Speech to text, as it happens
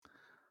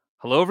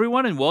Hello,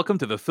 everyone, and welcome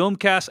to the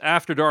Filmcast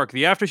After Dark,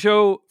 the after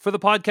show for the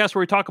podcast where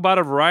we talk about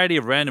a variety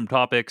of random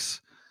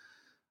topics.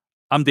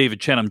 I'm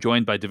David Chen. I'm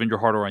joined by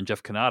Devindra and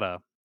Jeff Kanata.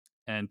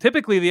 And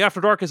typically, the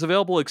After Dark is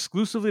available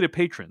exclusively to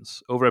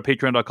patrons over at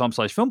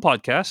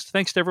patreon.com/filmpodcast.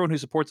 Thanks to everyone who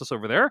supports us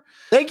over there.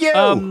 Thank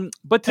you.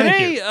 But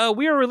today,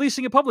 we are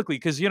releasing it publicly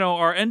because,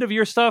 our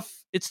end-of-year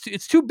stuff, it's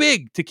too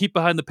big to keep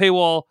behind the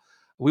paywall.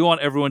 We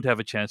want everyone to have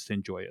a chance to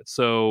enjoy it.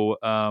 So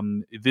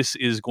this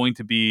is going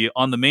to be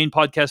on the main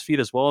podcast feed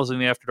as well as in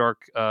the After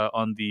Dark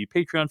on the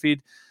Patreon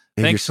feed.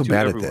 You're so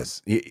bad at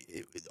this.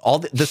 All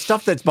the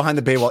stuff that's behind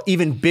the paywall,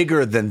 even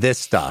bigger than this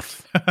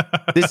stuff.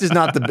 This is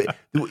not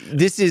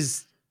this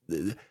is.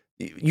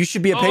 You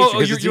should be a patron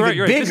because it's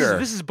even bigger.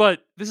 This is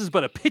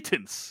but a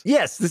pittance.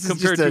 Yes, this is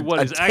compared just to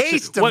what is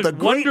taste actually of the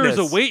what wonders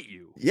greatness. await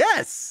you.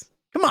 Yes,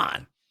 come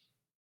on.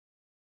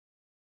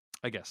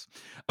 I guess.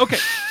 Okay.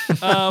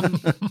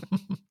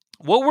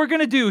 What we're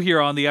going to do here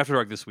on the After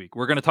Dark this week,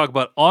 we're going to talk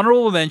about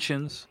honorable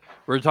mentions.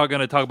 We're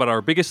going to talk about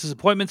our biggest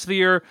disappointments of the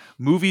year,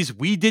 movies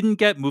we didn't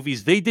get,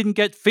 movies they didn't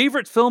get,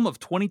 favorite film of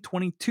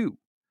 2022.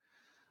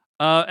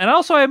 And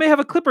also, I may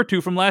have a clip or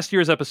two from last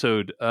year's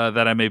episode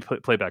that I may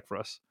play back for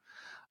us.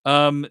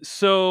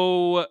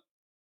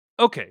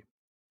 Okay.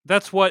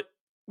 That's what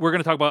we're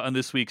going to talk about on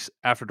this week's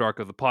After Dark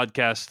of the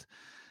podcast.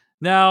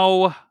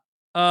 Now,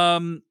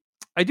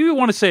 I do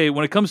want to say,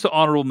 when it comes to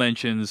honorable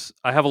mentions,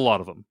 I have a lot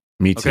of them.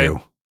 Me too.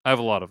 Okay? I have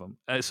a lot of them.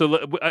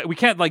 So we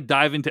can't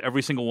dive into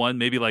every single one.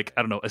 Maybe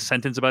a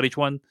sentence about each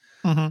one.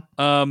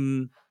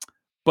 Mm-hmm.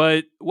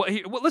 But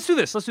let's do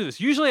this.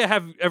 Usually I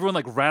have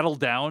everyone rattle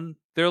down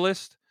their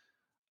list.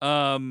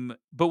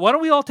 But why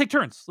don't we all take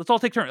turns? Let's all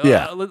take turns.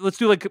 Yeah. Let's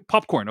do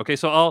popcorn. Okay.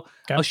 So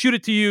I'll shoot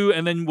it to you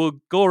and then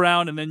we'll go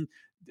around and then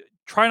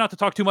try not to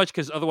talk too much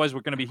because otherwise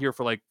we're going to be here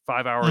for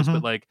 5 hours. Mm-hmm.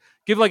 But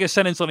give a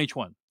sentence on each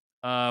one.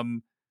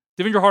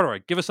 Devindra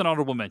Hardaway, give us an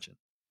honorable mention.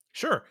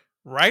 Sure.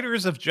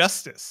 Riders of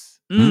Justice.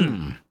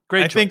 Great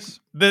choice. I think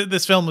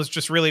this film was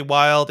just really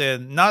wild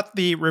and not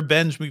the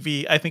revenge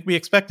movie I think we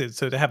expected.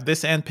 So to have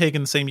this and Pig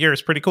in the same year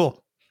is pretty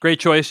cool. Great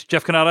choice.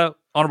 Jeff Kanata,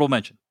 honorable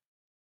mention.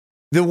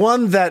 The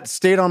one that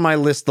stayed on my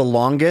list the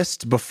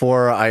longest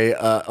before I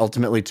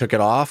ultimately took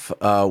it off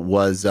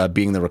was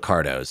Being the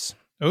Ricardos.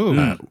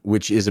 Ooh.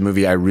 Which is a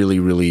movie I really,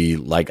 really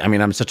like. I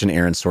mean, I'm such an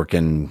Aaron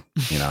Sorkin,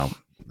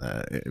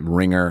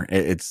 ringer.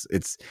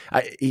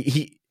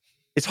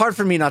 It's hard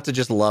for me not to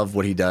just love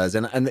what he does.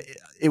 And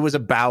it was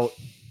about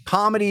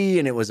comedy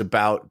and it was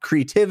about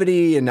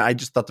creativity. And I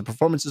just thought the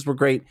performances were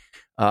great.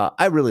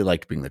 I really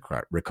liked Being the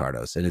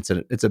Ricardos. And it's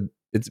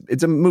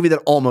a movie that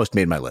almost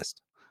made my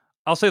list.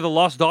 I'll say The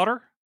Lost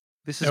Daughter.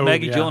 This is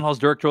Maggie Gyllenhaal's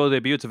directorial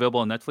debut. It's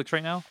available on Netflix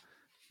right now.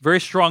 Very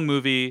strong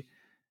movie.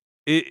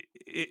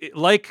 It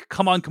like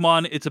Come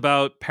On, it's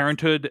about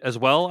parenthood as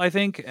well, I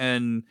think,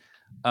 and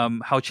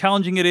how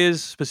challenging it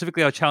is,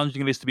 specifically how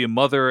challenging it is to be a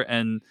mother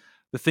and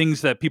the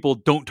things that people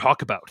don't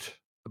talk about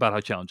how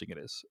challenging it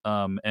is.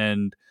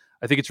 And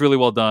I think it's really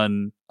well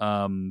done,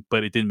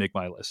 but it didn't make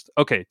my list.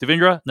 Okay,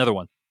 Devindra, another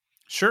one.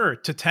 Sure,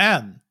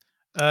 Titan.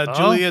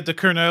 Julia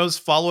Ducournau's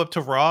follow-up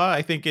to Raw,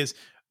 I think, is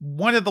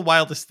one of the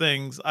wildest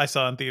things I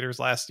saw in theaters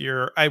last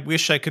year. I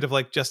wish I could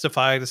have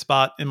justified a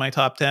spot in my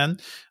top 10,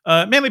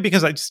 mainly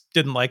because I just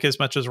didn't like it as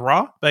much as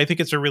Raw. But I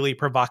think it's a really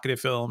provocative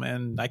film,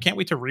 and I can't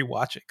wait to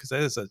rewatch it because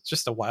that is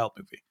just a wild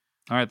movie.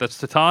 All right, that's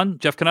Titan.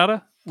 Jeff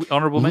Kanata,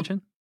 honorable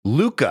mention.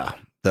 Luca,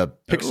 the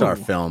Pixar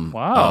film,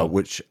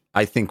 which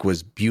I think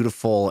was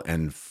beautiful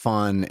and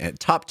fun and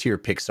top tier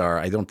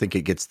Pixar. I don't think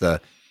it gets the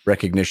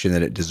recognition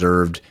that it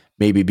deserved,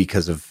 maybe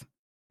because of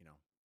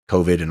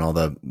COVID and all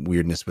the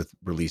weirdness with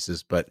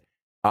releases, but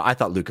I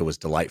thought Luca was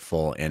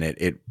delightful, and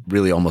it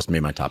really almost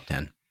made my top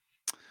 10.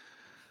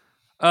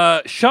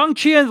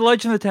 Shang-Chi and the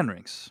Legend of the Ten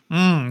Rings.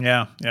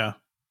 Yeah.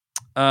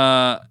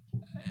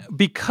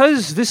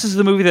 Because this is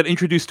the movie that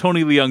introduced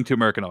Tony Leung to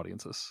American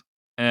audiences,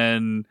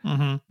 and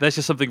that's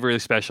just something really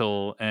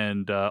special,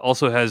 and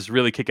also has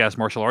really kick-ass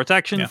martial arts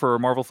action for a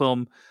Marvel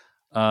film.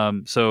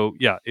 So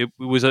yeah, it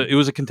was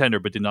a contender,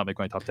 but did not make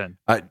my top 10.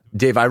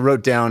 Dave, I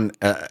wrote down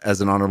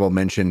as an honorable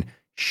mention,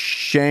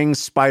 Shang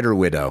Spider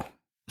Widow.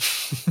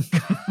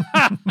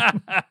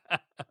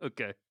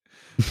 Okay,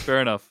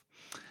 fair enough.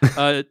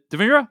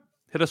 Devindra,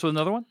 hit us with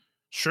another one.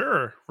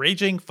 Sure,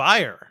 Raging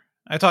Fire.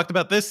 I talked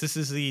about this. This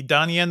is the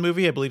Donnie Yen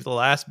movie. I believe the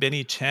last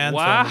Benny Chan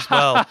film as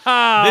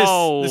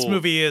well. This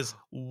movie is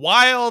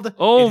wild.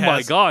 Oh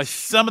my gosh.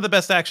 Some of the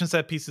best action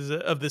set pieces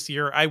of this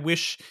year. I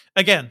wish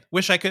I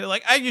could,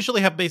 I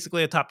usually have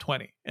basically a top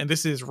 20, and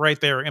this is right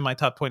there in my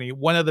top 20.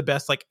 One of the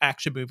best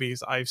action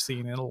movies I've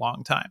seen in a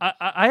long time.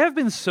 I have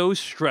been so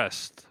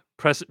stressed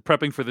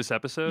prepping for this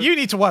episode. You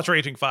need to watch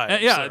Raging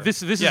Fire.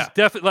 This is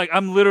definitely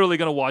I'm literally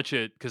gonna watch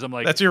it because I'm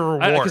that's your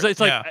reward. Because it's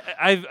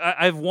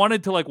I've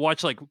wanted to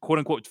watch quote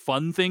unquote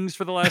fun things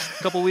for the last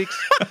couple weeks,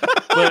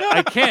 but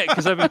I can't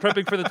because I've been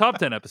prepping for the top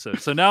 10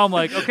 episodes. So now I'm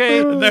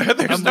okay,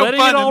 there's I'm no letting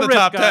fun it all in the rip,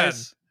 top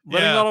guys.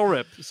 letting it all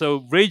rip.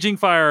 So Raging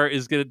Fire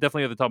is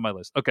definitely at the top of my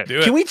list. Okay.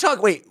 Can we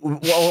talk? Wait,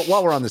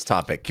 while we're on this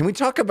topic, can we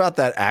talk about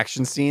that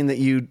action scene that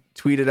you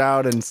tweeted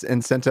out and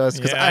sent to us?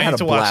 Because I had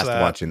a blast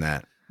watching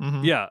that.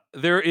 Mm-hmm. Yeah,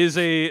 there is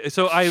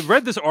so I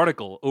read this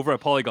article over at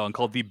Polygon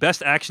called "The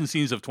Best Action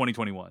Scenes of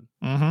 2021."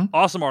 Mm-hmm.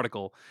 Awesome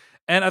article.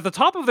 And at the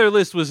top of their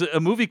list was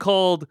a movie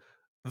called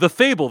The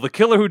Fable, The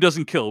Killer Who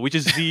Doesn't Kill, which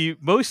is the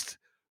most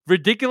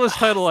ridiculous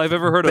title I've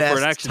ever heard of for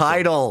an action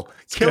title.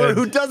 Killer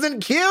Who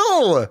Doesn't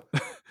Kill.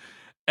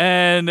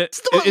 And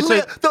it's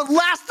the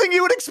last thing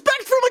you would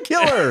expect from a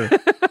killer.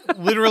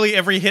 Literally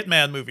every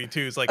Hitman movie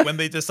too is like when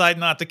they decide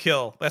not to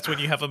kill, that's when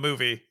you have a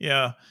movie.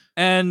 Yeah.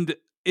 And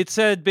it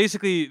said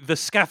basically the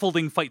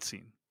scaffolding fight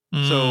scene.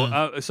 So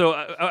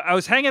I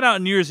was hanging out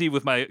on New Year's Eve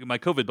with my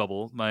COVID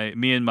bubble,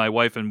 me and my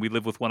wife, and we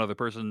live with one other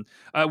person.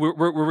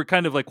 We're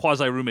kind of like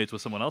quasi roommates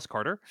with someone else,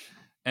 Carter.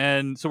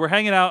 And so we're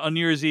hanging out on New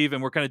Year's Eve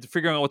and we're kind of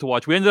figuring out what to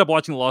watch. We ended up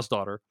watching The Lost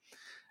Daughter.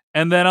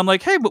 And then I'm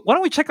like, hey, why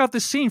don't we check out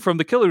this scene from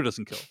The Killer Who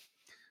Doesn't Kill?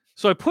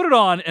 So I put it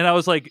on and I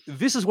was like,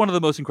 this is one of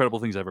the most incredible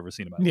things I've ever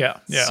seen in my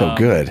life. Yeah. So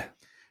good.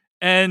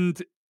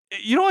 And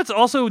you know what's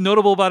also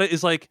notable about it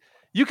is like,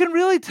 you can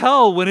really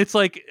tell when it's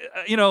like,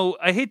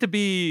 I hate to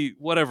be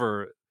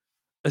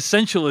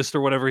essentialist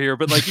or whatever here,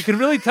 but like you can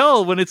really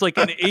tell when it's like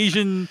an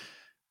Asian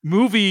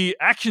movie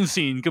action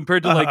scene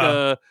compared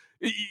to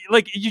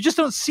like you just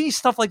don't see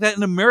stuff like that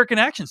in American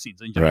action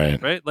scenes in general,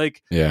 right?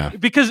 Like,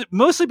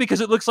 mostly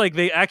because it looks like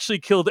they actually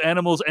killed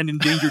animals and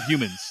endangered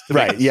humans.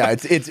 Right? Yeah,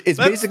 it's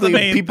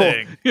basically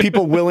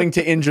people willing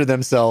to injure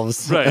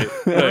themselves. Right.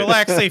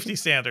 Relax safety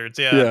standards.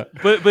 Yeah.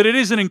 But it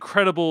is an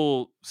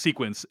incredible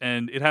sequence,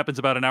 and it happens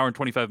about an hour and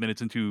 25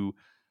 minutes into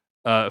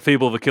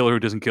Fable of the Killer Who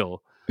Doesn't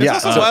Kill.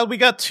 It's also wild. We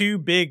got 2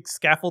 big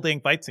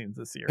scaffolding fight scenes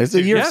this year. It's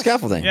a year of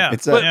scaffolding. Yeah.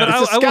 It's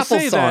a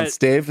scaffold-sance,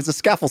 Dave. It's a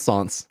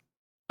scaffold-sance.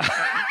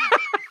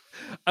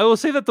 I will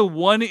say that the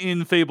one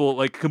in Fable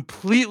like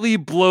completely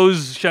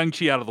blows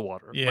Shang-Chi out of the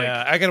water.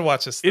 Yeah, I gotta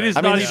watch this thing. It is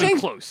not even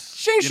close.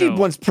 Shang-Chi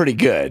one's pretty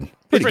good.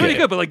 It's pretty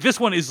good, but like this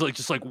one is like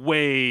just like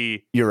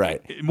way You're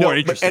right. More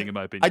interesting in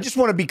my opinion. I just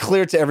want to be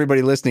clear to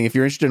everybody listening, if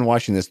you're interested in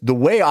watching this, the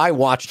way I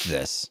watched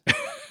this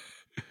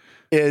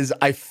is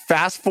I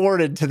fast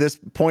forwarded to this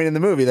point in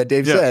the movie that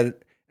Dave said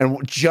and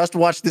just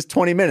watched this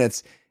 20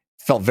 minutes.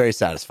 Felt very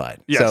satisfied.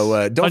 Yes,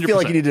 so don't 100%. Feel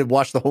like you need to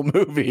watch the whole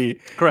movie.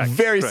 Correct.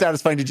 Very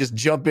satisfying to just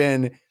jump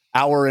in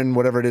hour and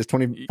whatever it is,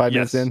 25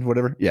 minutes in,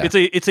 whatever. Yeah. It's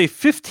a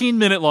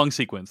 15-minute long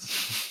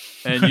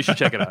sequence, and you should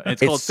check it out.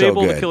 It's called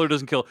Fable, The Killer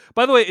Doesn't Kill.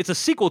 By the way, it's a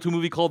sequel to a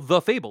movie called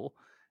The Fable,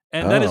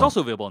 and that is also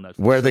available on Netflix.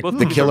 Where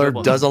the killer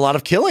does a lot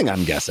of killing,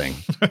 I'm guessing.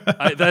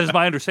 That is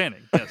my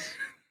understanding, yes.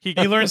 He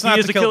learns not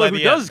to the kill killer by who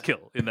the does end.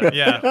 kill in that.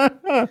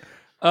 Yeah.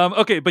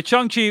 Okay, but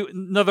Shang-Chi,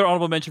 another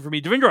honorable mention for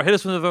me. Devindra, hit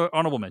us with another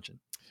honorable mention.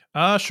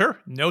 Sure.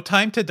 No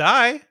Time to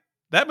Die.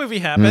 That movie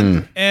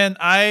happened, and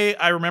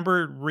I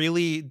remember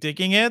really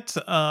digging it.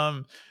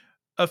 A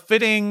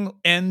fitting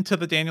end to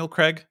the Daniel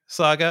Craig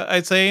saga,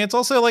 I'd say. It's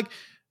also like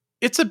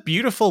it's a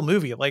beautiful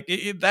movie. Like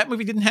that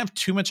movie didn't have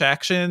too much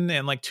action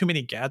and like too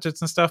many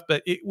gadgets and stuff,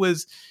 but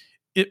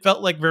it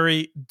felt like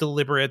very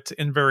deliberate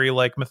and very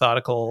like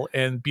methodical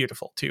and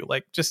beautiful too.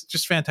 Like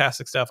just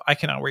fantastic stuff. I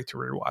cannot wait to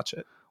rewatch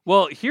it.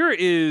 Well, here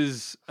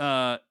is,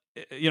 I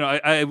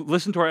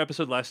listened to our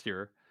episode last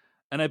year,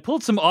 and I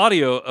pulled some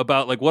audio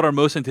about like what our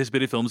most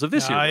anticipated films of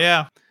this year were.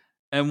 Yeah.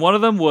 And one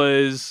of them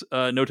was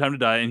No Time to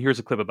Die, and here's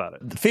a clip about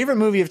it. The favorite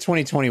movie of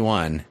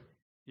 2021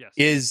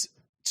 is,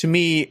 to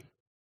me,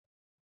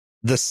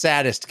 the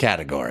saddest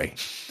category.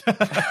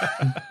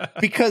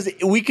 Because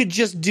we could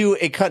just do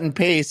a cut and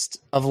paste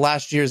of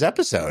last year's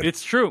episode.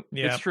 It's true.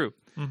 Yeah. It's true.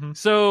 Mm-hmm.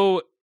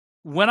 So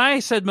when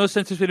I said most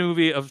anticipated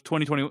movie of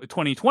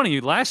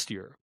 2020 last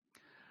year,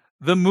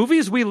 the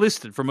movies we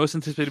listed for most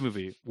anticipated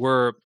movie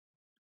were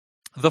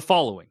the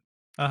following.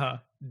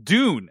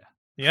 Dune.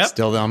 Yep.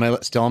 Still on my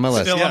list. Still on my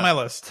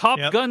list. Top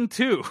Gun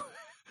 2.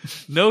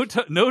 No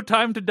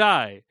Time to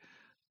Die.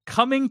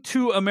 Coming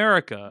to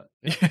America.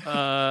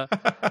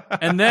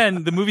 And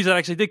then the movies that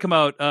actually did come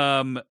out,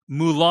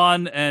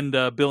 Mulan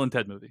and Bill and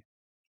Ted movie.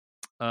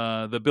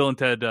 The Bill and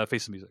Ted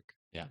Face of Music.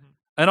 Yeah.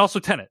 And also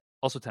Tenet.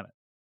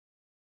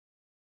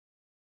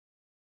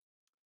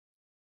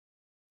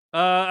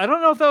 I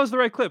don't know if that was the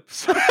right clip.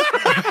 Sorry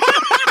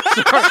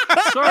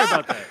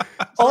about that.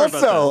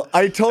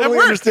 I totally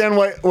understand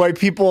why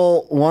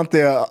people want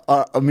the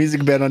a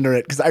music bed under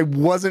it, because I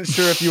wasn't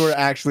sure if you were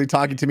actually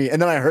talking to me,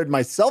 and then I heard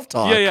myself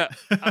talk. Yeah.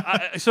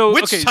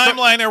 Which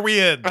timeline are we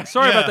in?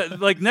 Sorry about that.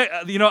 Like,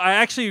 I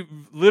actually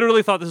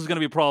literally thought this was going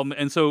to be a problem,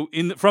 and so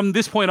from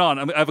this point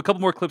on, I have a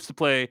couple more clips to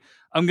play.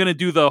 I'm going to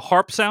do the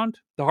harp sound,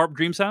 the harp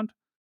dream sound.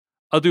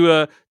 I'll do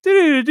a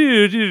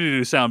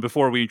do sound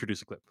before we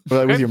introduce a clip.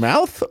 Okay? With your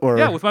mouth, or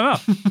with my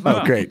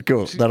mouth. Great,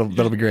 cool. That'll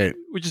be great.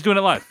 We're just doing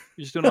it live.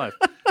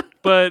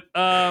 But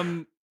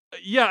I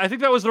think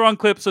that was the wrong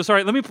clip. So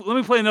sorry. Let me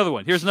play another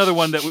one. Here's another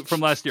one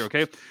from last year.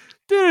 Okay.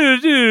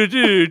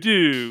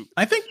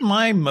 I think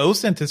my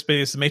most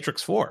anticipated is The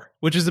Matrix 4,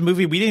 which is a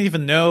movie we didn't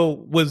even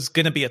know was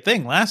going to be a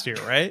thing last year,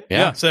 right?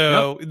 Yeah.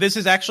 So this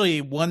is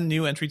actually one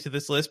new entry to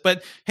this list.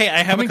 But hey, I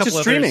have Coming a couple to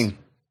others. streaming.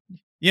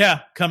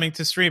 Yeah, coming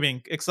to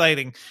streaming.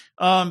 Exciting.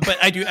 But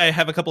I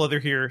have a couple other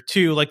here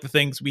too, like the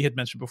things we had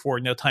mentioned before.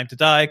 No Time to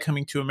Die,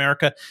 coming to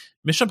America.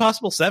 Mission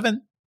Impossible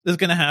 7 is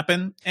going to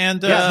happen.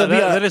 And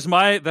that is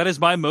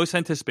my most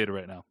anticipated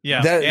right now.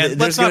 Yeah. And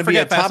there's going to be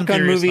a Top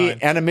Gun movie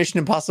and a Mission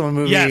Impossible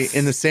movie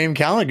in the same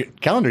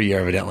calendar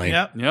year, evidently.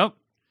 Yep.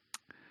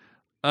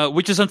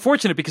 Which is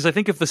unfortunate because I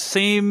think if the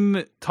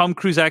same Tom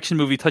Cruise action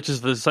movie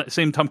touches the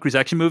same Tom Cruise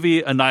action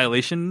movie,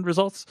 Annihilation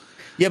results.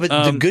 Yeah, but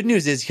the good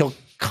news is he'll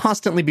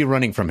constantly be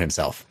running from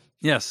himself.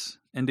 Yes,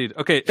 indeed.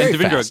 Okay, Very and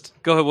Devindra, fast.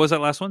 go ahead. What was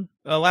that last one?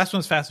 Last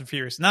one's Fast and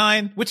Furious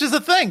 9, which is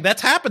a thing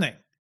that's happening.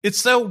 It's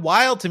so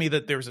wild to me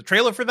that there's a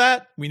trailer for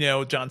that. We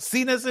know John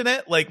Cena's in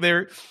it. Like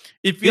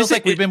it feels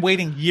like we've been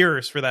waiting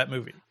years for that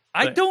movie.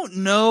 I don't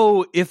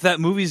know if that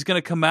movie's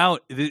going to come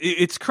out.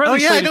 It's currently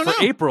slated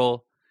for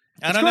April.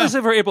 I don't know.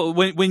 For April.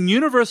 When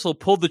Universal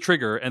pulled the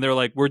trigger and they're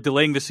like, "We're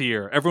delaying this a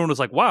year," everyone was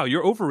like, "Wow,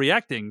 you're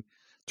overreacting."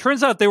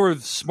 Turns out they were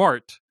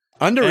smart.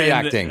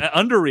 Underreacting.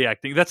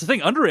 That's the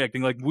thing.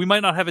 Underreacting. Like we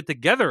might not have it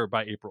together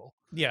by April.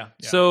 Yeah.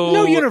 So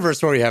no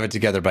universe where we have it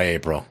together by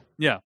April.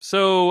 Yeah.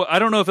 So I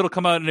don't know if it'll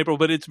come out in April,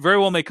 but it very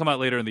well may come out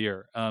later in the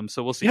year.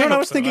 So we'll see. You know what I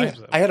was thinking?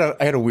 I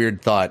had a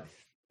weird thought.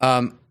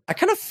 I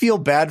kind of feel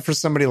bad for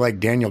somebody like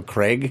Daniel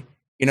Craig,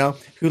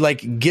 who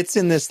like gets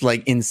in this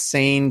like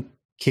insane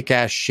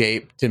kick-ass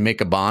shape to make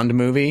a Bond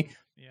movie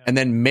and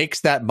then makes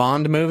that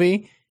Bond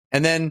movie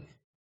and then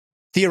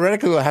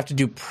theoretically will have to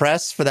do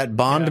press for that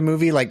Bond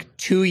movie like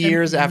 2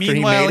 years after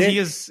he made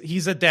it.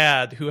 He's a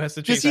dad who has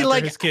to chase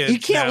after his kids. You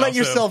can't let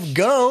yourself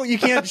go. You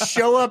can't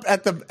show up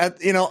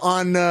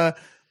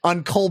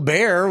on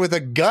Colbert with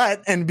a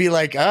gut and be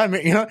like, and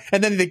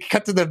then they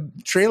cut to the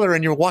trailer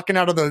and you're walking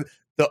out of the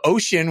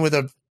ocean with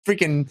a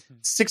freaking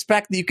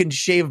 6-pack that you can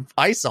shave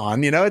ice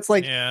on. It's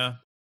like,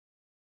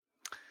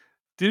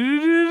 We're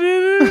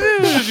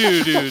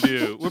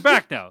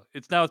back now.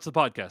 It's the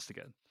podcast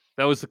again.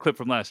 That was the clip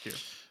from last year.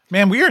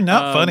 Man, we are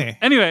not funny.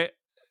 Anyway.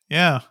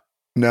 Yeah.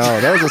 No,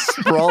 that was a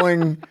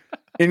sprawling,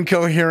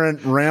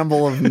 incoherent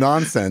ramble of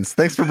nonsense.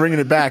 Thanks for bringing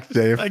it back,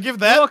 Dave. I give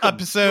that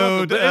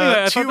episode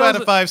anyway, 2 out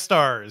of 5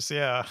 stars.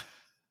 Yeah.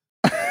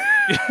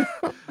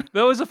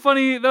 That was a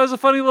funny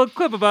little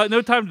clip about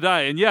No Time to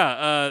Die. And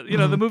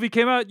the movie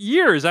came out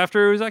years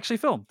after it was actually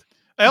filmed.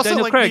 I also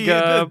Daniel like Craig,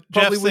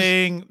 Jeff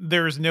saying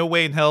there's no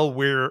way in hell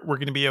we're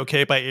going to be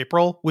okay by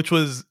April, which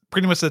was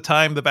pretty much the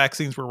time the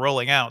vaccines were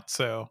rolling out.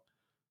 So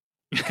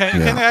it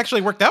kind of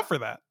actually worked out for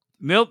that.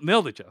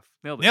 Nailed it, Jeff.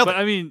 Nailed it. But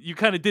I mean, you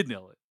kind of did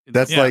nail it.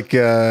 That's like,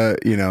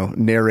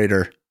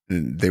 narrator.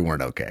 They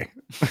weren't okay.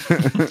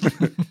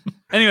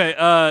 Anyway,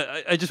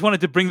 I just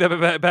wanted to bring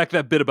back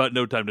that bit about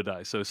No Time to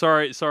Die. So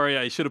sorry,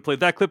 I should have played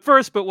that clip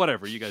first, but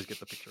whatever. You guys get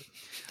the picture.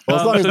 Well,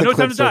 as long as the No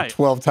clips are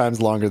 12 times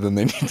longer than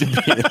they need to be.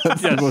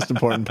 That's the most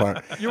important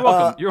part. You're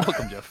welcome. You're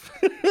welcome, Jeff.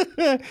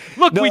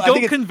 Look, we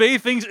don't convey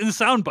things in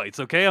sound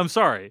bites, okay? I'm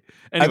sorry.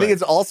 Anyway. I think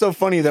it's also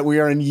funny that we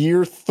are in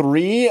year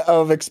 3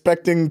 of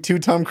expecting 2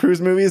 Tom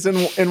Cruise movies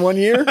in 1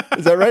 year.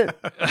 Is that right?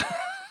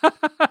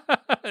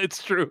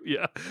 It's true,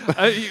 yeah.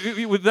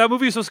 That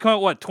movie was supposed to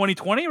come out,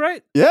 2020,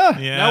 right? Yeah.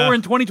 Now we're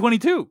in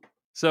 2022.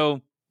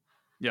 So,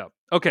 yeah.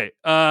 Okay.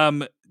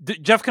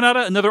 Jeff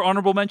Kanata, another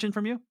honorable mention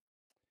from you?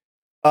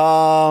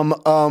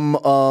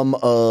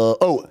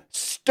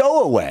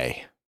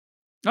 Stowaway.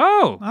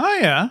 Oh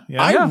yeah.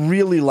 I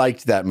really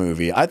liked that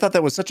movie. I thought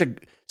that was such a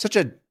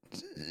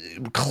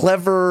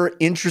clever,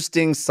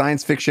 interesting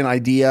science fiction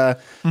idea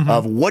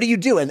of what do you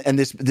do, and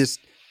this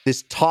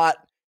taut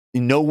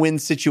no-win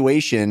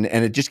situation,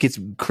 and it just gets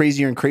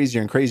crazier and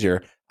crazier and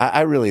crazier.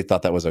 I really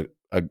thought that was a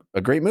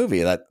great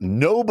movie that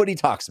nobody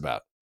talks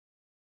about.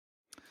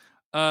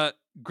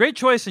 Great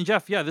choice, and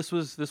Jeff, this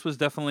was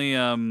definitely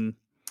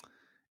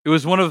it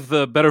was one of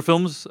the better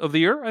films of the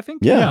year, I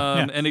think.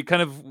 Yeah. And it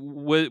kind of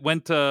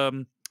went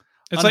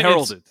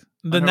unheralded.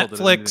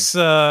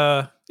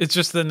 Netflix, it's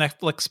just the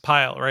Netflix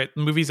pile, right?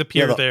 Movies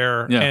appear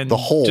there and the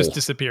hole. Just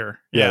disappear.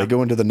 Yeah, they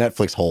go into the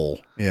Netflix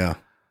hole. Yeah.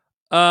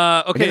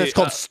 Okay. It's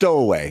called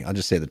Stowaway. I'll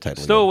just say the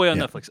title. Stowaway on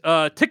Netflix.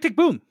 Tick, Tick,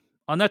 Boom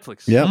on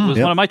Netflix. Yeah. Was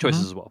one of my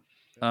choices as well.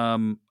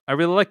 I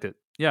really liked it.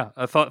 Yeah.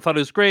 I thought it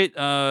was great.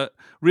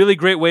 Really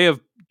great way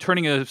of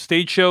turning a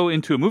stage show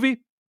into a movie.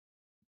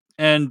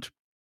 And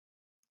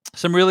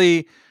some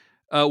really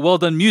well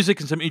done music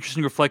and some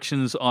interesting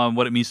reflections on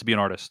what it means to be an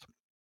artist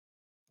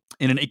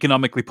in an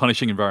economically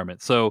punishing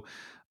environment. So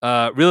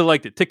really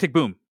liked it. Tick, Tick,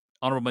 Boom.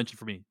 Honorable mention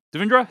for me.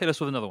 Devindra, hit us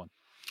with another one.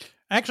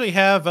 I actually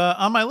have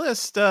on my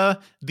list the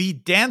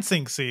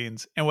dancing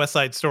scenes in West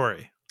Side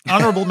Story.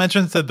 Honorable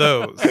mentions to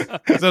those.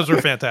 Those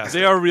were fantastic.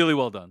 They are really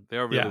well done.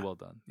 Well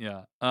done.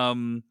 Yeah.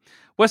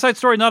 West Side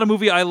Story, not a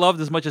movie I loved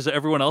as much as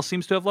everyone else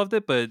seems to have loved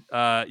it, but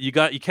you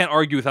can't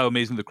argue with how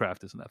amazing the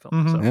craft is in that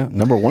film. So. Yeah,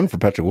 number 1 for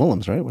Patrick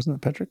Willems, right? Wasn't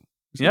it Patrick?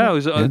 Yeah, it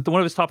was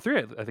one of his top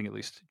 3, I think, at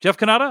least. Jeff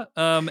Kanata,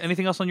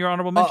 anything else on your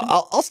honorable mention?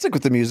 I'll stick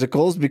with the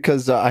musicals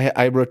because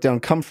I wrote down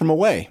 "Come From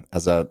Away"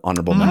 as an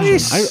honorable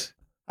mention.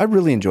 I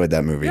really enjoyed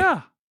that movie.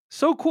 Yeah,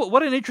 so cool.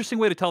 What an interesting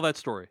way to tell that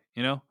story.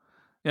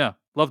 Yeah,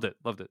 loved it.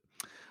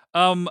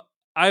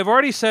 I've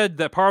already said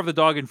that Power of the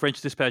Dog and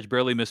French Dispatch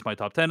barely missed my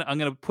top 10. I'm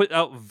going to put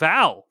out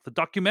Val, the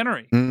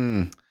documentary,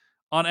 on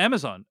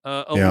Amazon.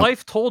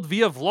 Life told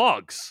via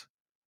vlogs.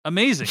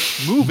 Amazing,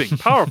 moving,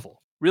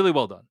 powerful, really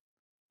well done.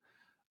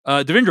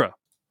 Devindra,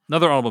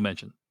 another honorable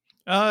mention.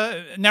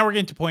 Now we're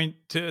getting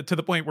to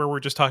the point where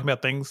we're just talking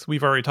about things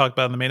we've already talked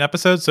about in the main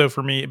episode. So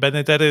for me,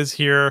 Benedetta is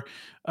here.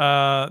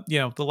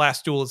 The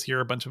Last Duel is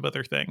here. A bunch of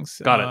other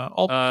things. Got it.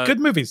 All good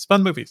movies,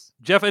 fun movies.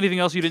 Jeff, anything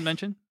else you didn't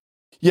mention?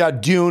 Yeah,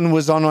 Dune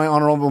was on my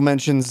honorable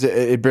mentions.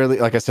 It barely,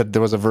 like I said,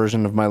 there was a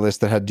version of my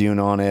list that had Dune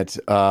on it.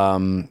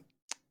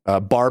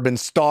 Barb and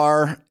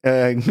Star,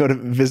 go to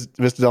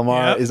Vista Del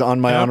Mar, is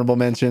on my honorable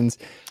mentions.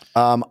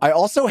 I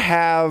also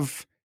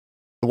have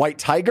The White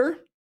Tiger.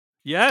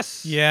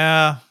 Yes.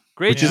 Yeah.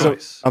 Great choice. Which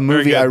is a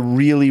movie I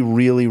really,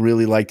 really,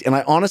 really liked. And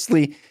I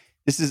honestly,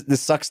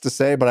 this sucks to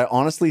say, but I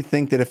honestly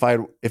think that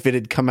if it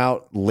had come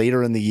out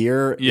later in the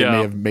year, it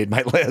may have made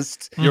my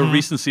list. Your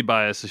recency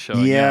bias is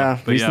showing. Yeah,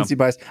 recency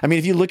bias. I mean,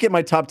 if you look at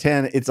my top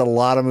 10, it's a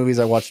lot of movies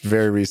I watched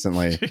very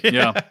recently.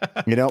 Yeah.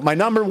 My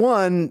number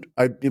 1,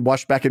 I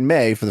watched back in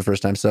May for the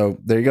first time. So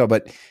there you go.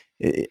 But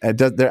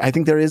I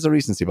think there is a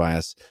recency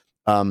bias.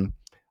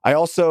 I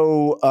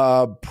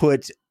also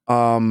put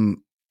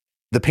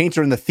The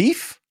Painter and the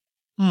Thief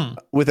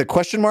with a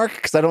question mark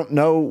because I don't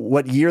know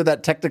what year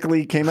that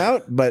technically came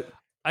out, but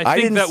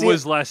I think that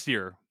was last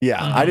year.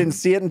 Yeah, I didn't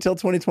see it until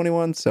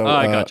 2021. So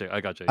I got you.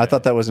 I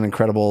thought that was an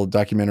incredible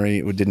documentary.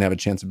 It didn't have a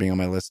chance of being on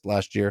my list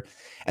last year.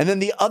 And then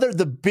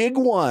the big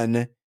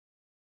one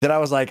that I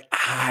was like,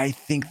 I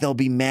think they'll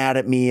be mad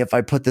at me if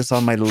I put this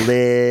on my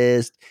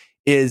list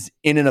is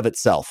In and of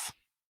Itself.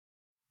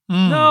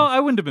 No, I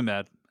wouldn't have been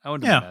mad.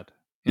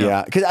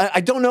 Yeah, because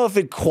I don't know if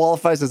it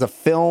qualifies as a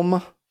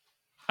film.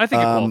 I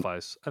think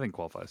it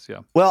qualifies. Yeah.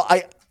 Well,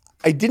 I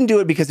didn't do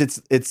it because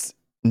it's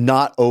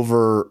not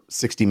over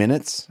 60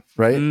 minutes,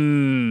 right?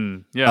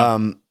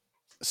 Yeah.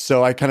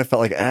 So I kind of felt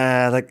like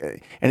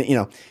and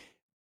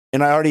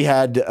I already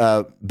had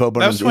Bo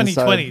Burnham's That was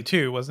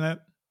 2022, wasn't it?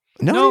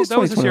 No, that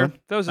was this year.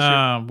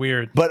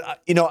 Weird. But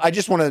I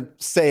just want to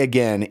say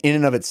again, In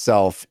and of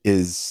Itself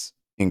is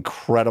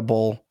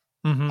incredible.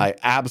 Mm-hmm. I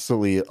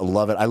absolutely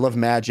love it. I love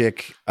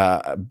magic,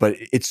 but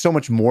it's so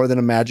much more than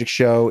a magic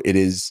show. It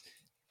is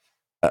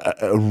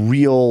a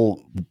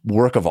real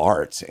work of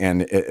art,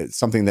 and it's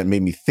something that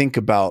made me think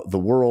about the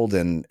world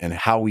and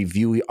how we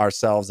view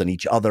ourselves and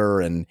each other.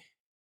 And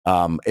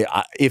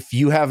if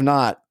you have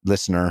not,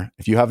 listener,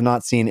 if you have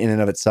not seen In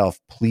and of Itself,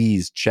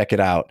 please check it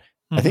out.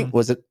 Mm-hmm. I think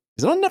is it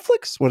on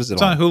Netflix? What is it?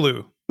 It's on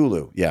Hulu.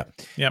 Hulu, yeah.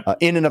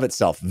 In and of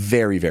Itself,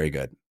 very, very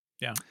good.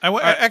 Yeah,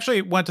 I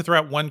actually want to throw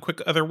out one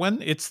quick other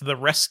one. It's The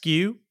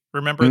Rescue.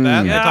 Remember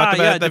that? Yeah, I talked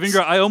about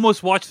Devindra, I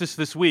almost watched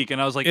this week,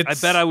 and I was like, I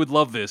bet I would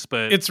love this,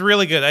 but it's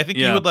really good. I think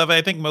you would love it.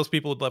 I think most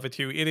people would love it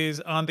too. It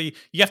is on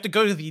you have to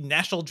go to the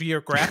National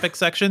Geographic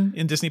section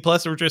in Disney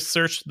Plus, or just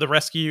search The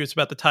Rescue. It's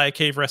about the Thai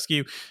cave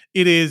rescue.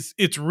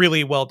 It's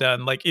really well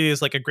done. Like, it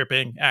is like a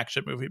gripping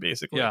action movie,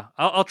 basically. Yeah,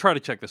 I'll try to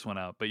check this one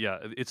out. But yeah,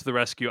 it's The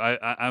Rescue.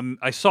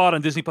 I saw it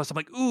on Disney Plus. I'm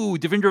like, ooh,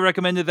 Devindra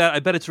recommended that.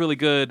 I bet it's really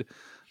good,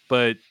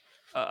 but.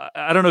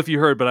 I don't know if you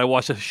heard, but I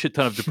watched a shit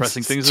ton of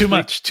depressing things. Too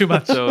much.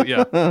 So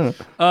yeah.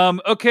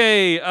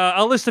 Okay.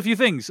 I'll list a few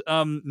things.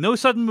 No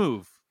Sudden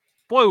Move.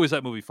 Boy, was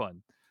that movie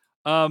fun.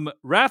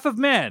 Wrath of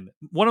Man.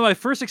 One of my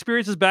first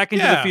experiences back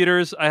into the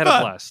theaters. I had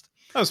a blast.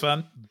 That was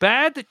fun.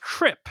 Bad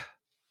Trip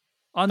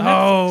on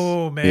Netflix.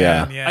 Oh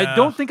man. Yeah. I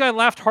don't think I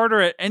laughed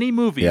harder at any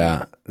movie.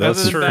 Yeah,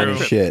 that's true.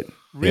 Shit.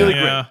 Really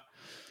great.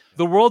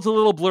 The World's a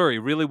Little Blurry,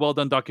 really well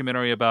done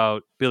documentary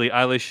about Billie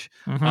Eilish.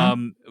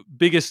 Mm-hmm.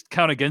 Biggest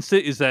count against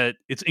it is that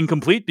it's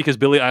incomplete because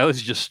Billie Eilish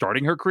is just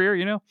starting her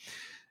career,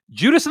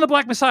 Judas and the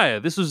Black Messiah.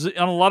 This was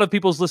on a lot of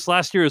people's lists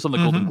last year. It was on the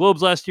Golden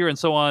Globes last year and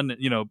so on,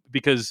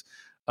 because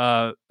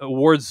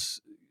awards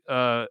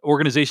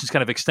organizations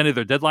kind of extended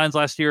their deadlines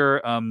last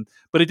year.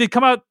 But it did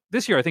come out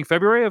this year, I think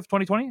February of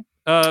 2020,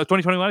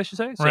 2021, I should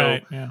say. So,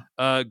 right,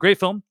 yeah. Great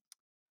film.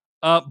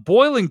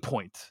 Boiling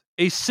Point.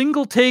 A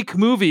single take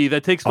movie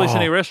that takes place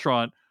in a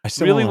restaurant.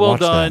 Really well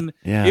done.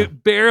 Yeah.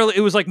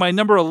 It was like my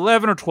number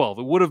 11 or 12.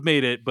 It would have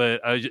made it,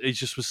 but it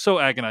just was so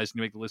agonizing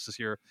to make the list this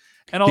year.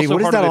 And also, Dave,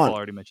 part of it, I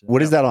already mentioned.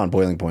 What is that on,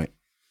 Boiling Point?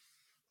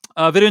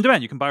 Video on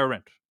demand. You can buy or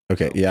rent.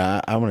 Okay,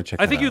 yeah, I want to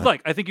check. I think you'd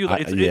like.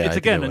 It's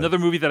again another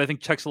movie that I think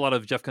checks a lot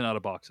of Jeff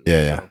Kanata boxes.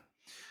 Yeah.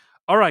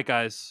 All right,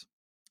 guys,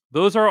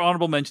 those are our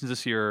honorable mentions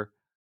this year.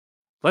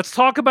 Let's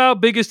talk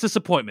about biggest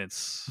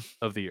disappointments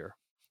of the year.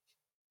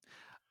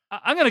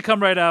 I'm going to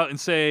come right out and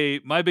say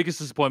my biggest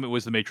disappointment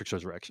was The Matrix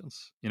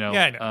Resurrections. Yeah,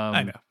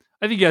 I know.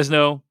 I think you guys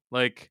know.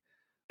 Like,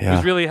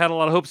 was really had a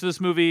lot of hopes for this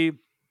movie.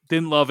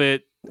 Didn't love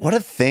it. What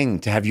a thing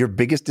to have your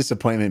biggest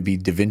disappointment be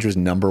Devindra's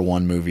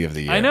 #1 movie of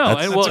the year. I know.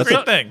 That's a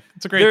great thing.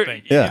 It's a great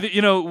thing. Yeah.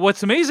 You know,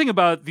 what's amazing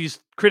about these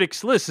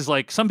critics' lists is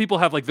like some people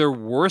have like their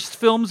worst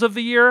films of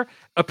the year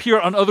appear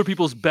on other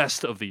people's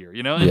best of the year,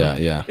 you know? And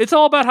Yeah. it's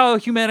all about how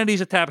humanity is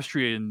a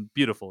tapestry and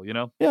beautiful, you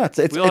know? Yeah,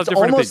 it's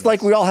almost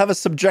like we all have a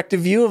subjective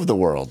view of the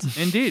world.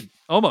 Indeed.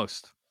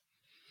 Almost.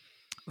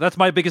 That's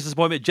my biggest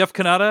disappointment. Jeff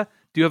Kanata,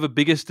 do you have a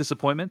biggest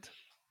disappointment?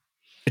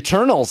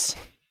 Eternals.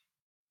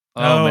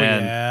 Oh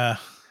man. Yeah.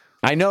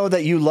 I know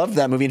that you loved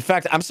that movie. In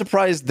fact, I'm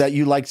surprised that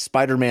you liked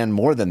Spider-Man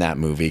more than that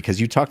movie because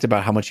you talked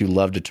about how much you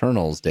loved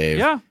Eternals, Dave.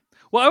 Yeah.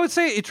 Well, I would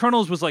say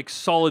Eternals was like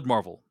solid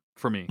Marvel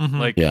for me. Mhm.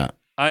 Like, Yeah.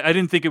 I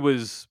didn't think it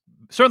was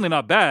certainly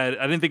not bad.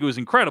 I didn't think it was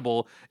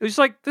incredible. It was just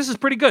like, this is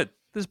pretty good.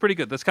 This is pretty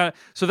good.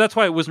 So that's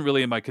why it wasn't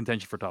really in my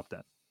contention for top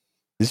 10.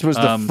 This was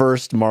the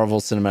first Marvel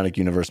Cinematic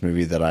Universe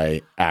movie that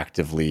I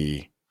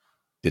actively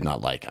did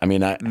not like. I mean,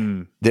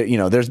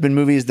 there's been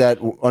movies that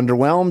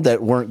underwhelmed,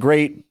 that weren't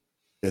great.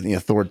 You know,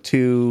 Thor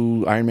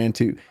 2, Iron Man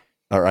 2,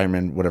 or Iron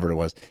Man, whatever it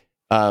was.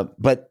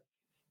 But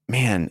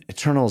man,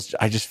 Eternals,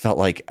 I just felt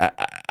like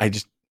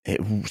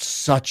it was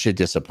such a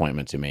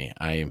disappointment to me.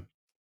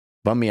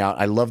 Bummed me out.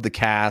 I loved the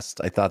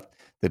cast. I thought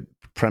the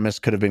premise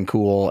could have been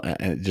cool.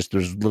 And just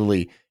there's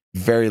literally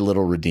very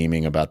little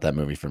redeeming about that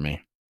movie for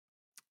me.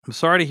 I'm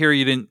sorry to hear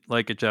you didn't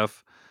like it,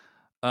 Jeff.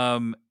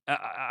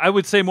 I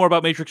would say more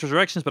about Matrix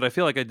Resurrections, but I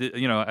feel like I did.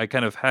 You know, I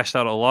kind of hashed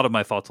out a lot of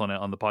my thoughts on it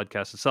on the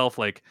podcast itself.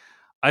 Like,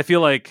 I feel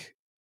like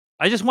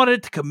I just wanted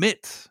it to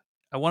commit.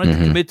 I wanted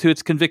to commit to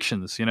its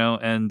convictions, you know,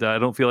 and I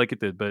don't feel like it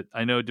did. But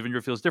I know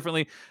Devindra feels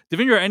differently.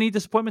 Devindra, any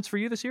disappointments for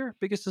you this year?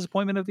 Biggest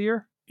disappointment of the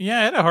year?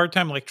 Yeah, I had a hard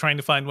time like trying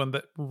to find one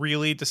that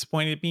really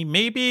disappointed me.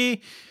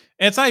 Maybe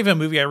it's not even a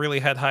movie I really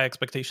had high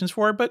expectations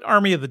for, but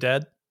Army of the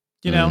Dead.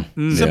 You know,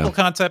 simple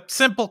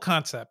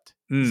concept.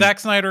 Zack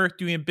Snyder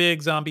doing a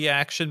big zombie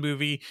action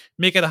movie,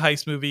 make it a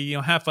heist movie, you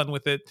know, have fun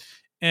with it.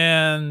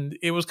 And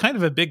it was kind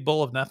of a big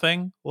bowl of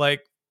nothing.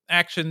 Like,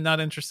 action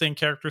not interesting,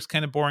 characters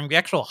kind of boring. The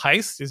actual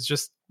heist is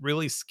just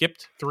really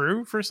skipped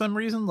through for some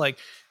reason. Like,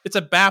 it's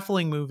a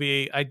baffling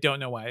movie. I don't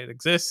know why it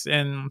exists,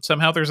 and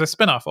somehow there's a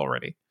spinoff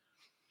already.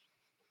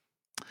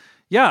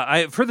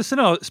 Yeah, for the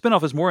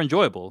spinoff is more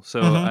enjoyable,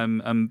 so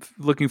I'm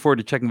looking forward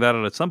to checking that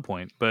out at some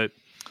point. But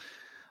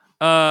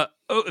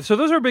so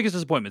those are our biggest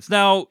disappointments.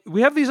 Now,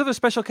 we have these other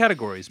special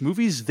categories.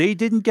 Movies they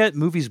didn't get,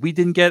 movies we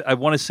didn't get. I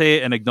want to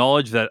say and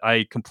acknowledge that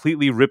I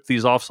completely ripped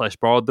these off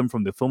 / borrowed them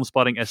from the Film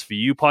Spotting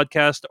SVU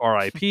podcast,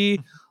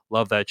 RIP.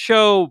 Love that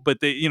show. But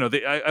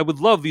I would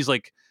love these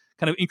like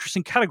kind of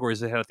interesting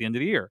categories they had at the end of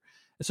the year.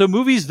 So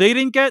movies they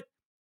didn't get,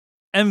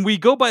 and we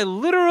go by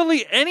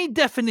literally any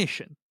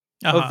definition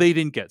of they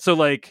didn't get. So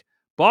like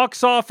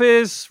box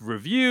office,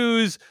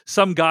 reviews,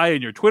 some guy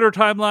in your Twitter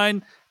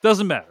timeline,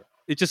 doesn't matter.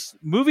 It's just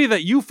movie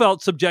that you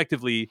felt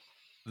subjectively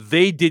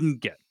they didn't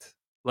get.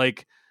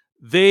 Like,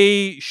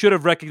 they should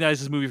have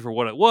recognized this movie for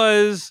what it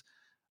was.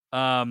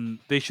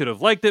 They should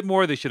have liked it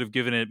more. They should have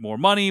given it more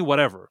money,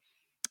 whatever.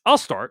 I'll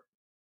start.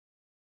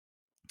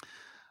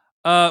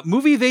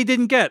 Movie they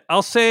didn't get.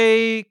 I'll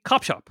say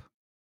Cop Shop.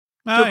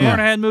 Joe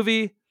Carnahan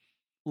movie.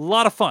 A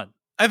lot of fun.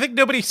 I think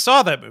nobody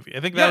saw that movie. I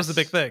think that was the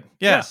big thing.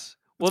 Yeah. Yes.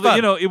 Well,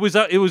 it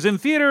was in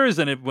theaters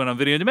and it went on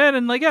video on demand,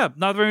 and like,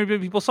 not very many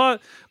people saw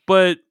it,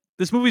 but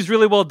this movie's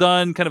really well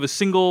done, kind of a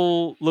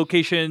single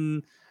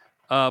location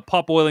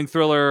pop boiling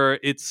thriller.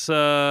 It's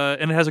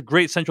and it has a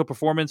great central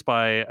performance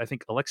by, I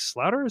think, Alexis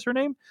Louder is her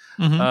name.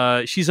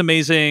 She's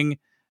amazing,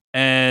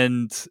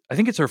 and I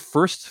think it's her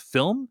first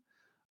film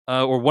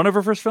or one of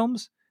her first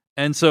films.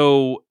 And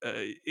so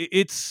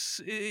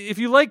it's, if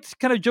you liked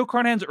kind of Joe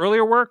Carnahan's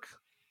earlier work,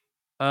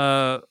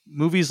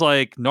 movies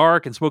like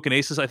Narc and Smokin'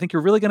 Aces, I think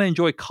you're really going to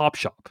enjoy Cop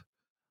Shop.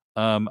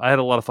 I had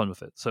a lot of fun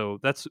with it. So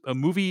that's a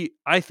movie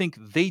I think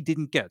they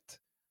didn't get.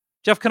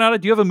 Jeff Kanata,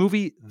 do you have a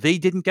movie they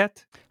didn't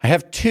get? I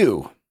have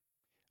two.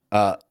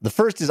 The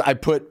first is I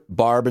put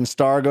Barb and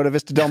Star Go to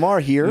Vista Del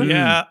Mar here.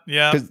 Yeah.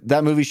 Because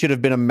that movie should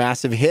have been a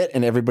massive hit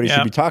and everybody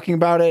should be talking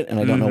about it. And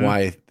I don't know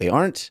why they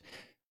aren't.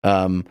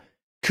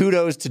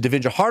 Kudos to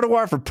Devindra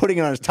Hardawar for putting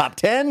it on his top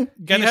 10.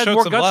 He had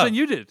more guts than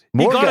you did.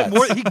 He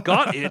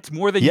got it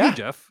more than you,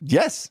 Jeff.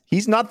 Yes.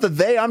 He's not the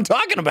they I'm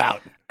talking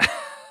about.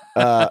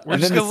 We're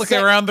just going to look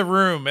around the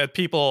room at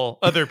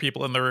other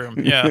people in the room.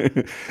 Yeah.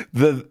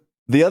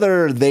 The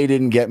other they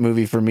didn't get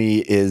movie for me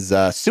is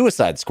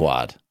Suicide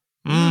Squad.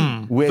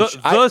 Which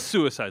the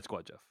Suicide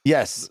Squad, Jeff.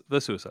 Yes. The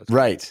Suicide Squad.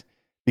 Right.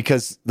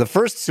 Because the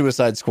first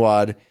Suicide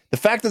Squad, the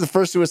fact that the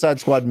first Suicide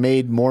Squad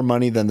made more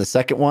money than the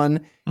second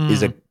one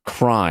is a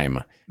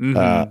crime.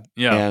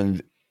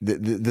 And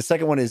the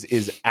second one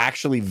is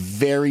actually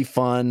very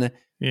fun.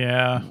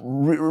 Yeah.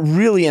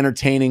 Really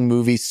entertaining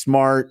movie,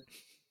 smart,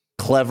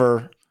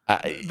 clever.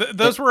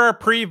 Those were our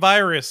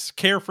pre-virus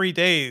carefree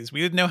days.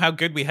 We didn't know how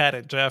good we had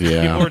it, Jeff.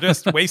 Yeah. People were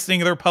just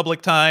wasting their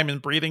public time and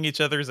breathing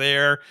each other's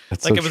air.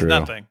 That's like so it was true.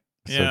 nothing.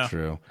 So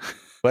true.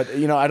 But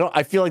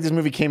I feel like this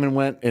movie came and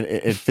went and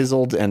it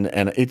fizzled and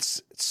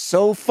it's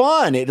so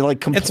fun. It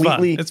like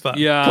completely it's fun.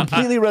 Yeah.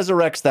 Completely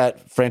resurrects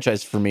that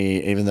franchise for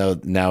me, even though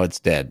now it's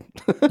dead.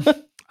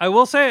 I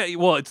will say,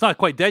 well, it's not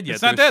quite dead yet.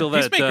 It's not There's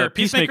dead. still that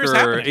Peacemaker's Peacemaker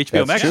happening. HBO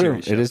That's Max true.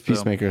 series. It is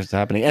Peacemaker. It's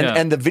happening.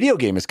 And the video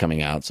game is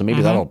coming out, so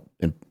maybe that'll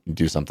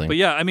do something. But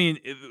yeah, I mean,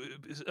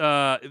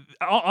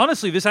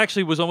 honestly, this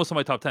actually was almost on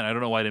my top 10. I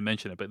don't know why I didn't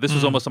mention it, but this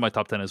was almost on my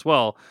top 10 as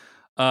well.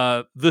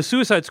 The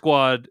Suicide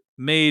Squad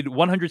made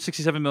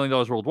 $167 million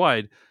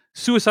worldwide.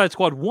 Suicide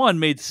Squad 1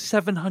 made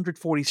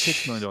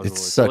 $746 million worldwide.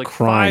 It's so a like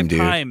crime, 5 dude.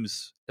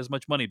 times as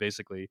much money,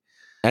 basically.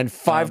 And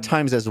 5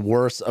 times as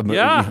worse.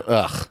 Yeah.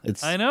 Ugh,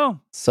 it's I know.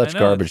 such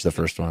garbage, the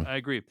first one. I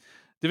agree.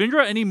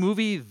 Devindra, any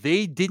movie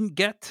they didn't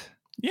get?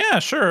 Yeah,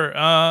 sure.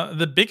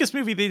 The biggest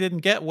movie they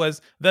didn't get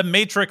was The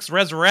Matrix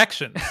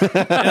Resurrection. And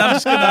I'm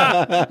just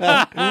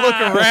gonna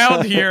look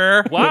around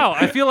here. Wow,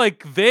 I feel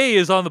like they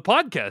is on the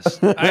podcast.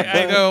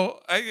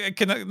 I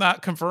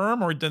cannot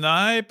confirm or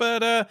deny,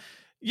 but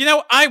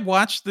I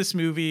watched this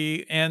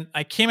movie and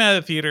I came out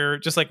of the theater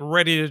just like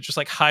ready to just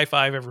like high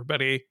five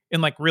everybody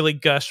and like really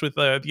gush with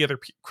the other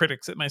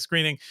critics at my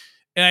screening.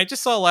 And I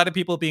just saw a lot of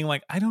people being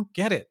like, I don't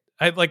get it.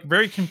 I had like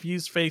very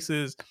confused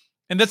faces.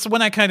 And that's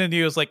when I kind of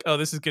knew, I was like, oh,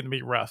 this is going to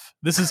be rough.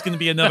 This is going to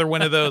be another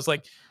one of those,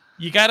 like,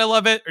 you got to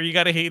love it or you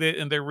got to hate it.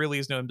 And there really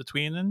is no in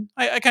between. And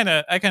I kind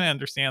of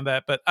understand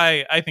that. But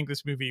I think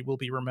this movie will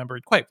be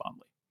remembered quite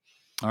fondly.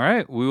 All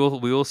right. We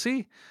will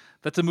see.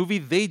 That's a movie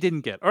they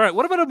didn't get. All right.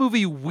 What about a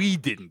movie we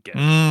didn't get?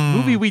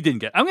 Movie we didn't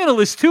get. I'm going to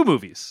list 2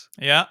 movies.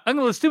 Yeah. I'm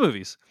going to list 2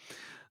 movies.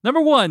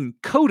 Number 1,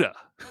 Coda.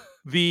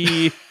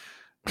 The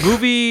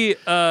movie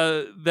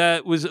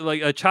that was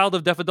like a child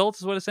of deaf adults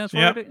is what it stands for.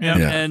 Yeah, right? yeah.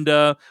 And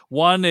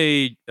won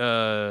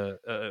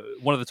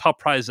one of the top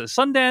prizes at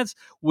Sundance,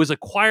 was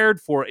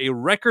acquired for a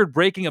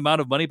record-breaking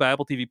amount of money by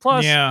Apple TV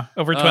Plus. Yeah,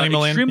 over 20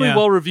 million. Extremely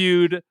well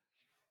reviewed.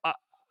 I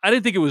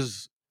didn't think it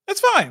was...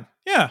 It's fine.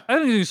 Yeah. I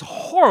didn't think it was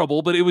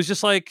horrible, but it was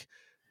just like...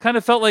 kind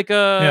of felt like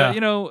a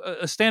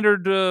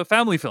standard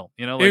family film.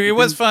 Like it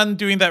was fun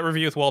doing that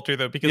review with Walter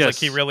though, because like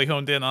he really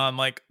honed in on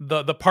like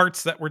the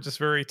parts that were just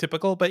very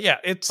typical. But yeah,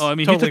 it's. Oh, I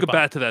mean, totally he took a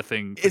bat to that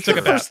thing. It's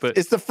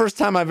the first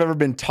time I've ever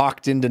been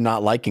talked into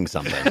not liking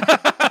something.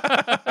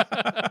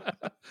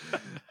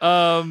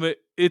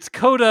 It's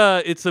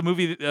Coda. It's a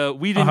movie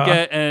we didn't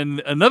get,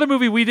 and another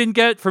movie we didn't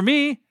get for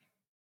me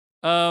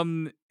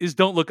is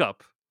Don't Look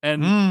Up.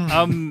 And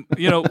I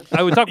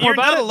would talk more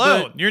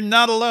about it. You're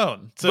not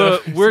alone. So.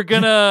 But we're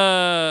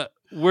gonna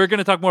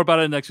talk more about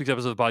it in next week's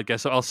episode of the podcast.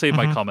 So I'll save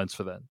my comments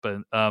for then. But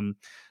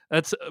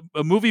that's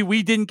a movie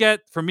we didn't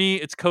get. For me,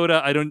 it's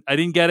Coda. I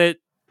didn't get it.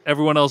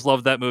 Everyone else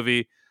loved that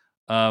movie.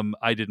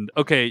 I didn't.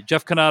 Okay,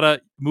 Jeff Kanata,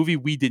 movie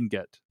we didn't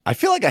get. I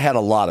feel like I had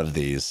a lot of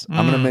these.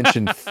 I'm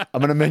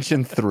gonna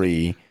mention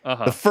 3.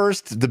 The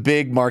first, the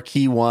big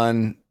marquee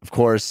one, of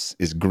course,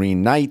 is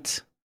Green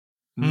Knight.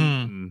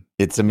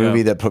 It's a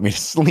movie that put me to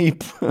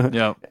sleep.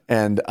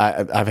 And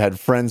I've had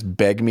friends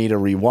beg me to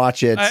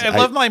rewatch it. I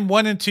love my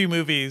 1 and 2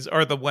 movies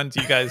are the ones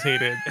you guys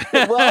hated.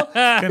 Well,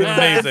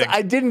 amazing.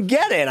 I didn't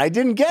get it.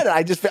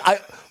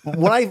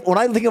 When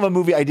I think of a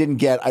movie I didn't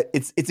get,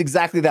 it's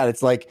exactly that.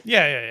 It's like,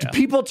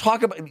 people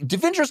talk about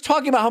Devindra's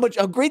talking about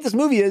how great this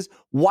movie is.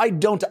 Why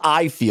don't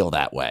I feel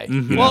that way?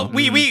 Well,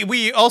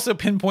 we also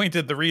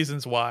pinpointed the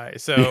reasons why.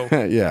 So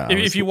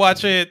if you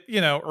watch it,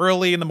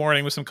 early in the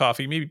morning with some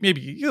coffee,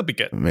 maybe you'll be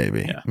good.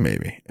 Maybe.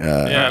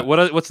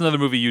 What's another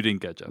movie you didn't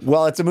get, Jeff?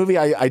 Well, it's a movie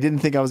I didn't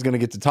think I was going to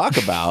get to talk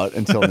about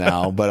until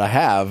now, but I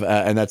have,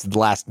 and that's The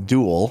Last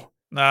Duel.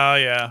 Oh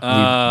yeah,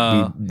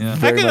 I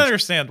can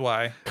understand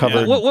why.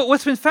 Covered.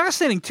 What's been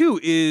fascinating too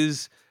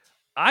is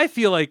I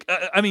feel like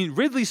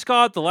Ridley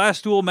Scott, The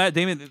Last Duel, Matt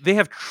Damon, they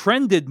have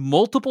trended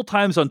multiple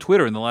times on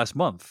Twitter in the last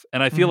month,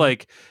 and I feel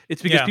like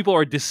it's because people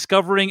are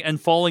discovering and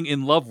falling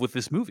in love with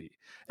this movie.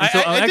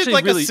 I did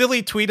like a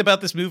silly tweet about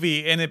this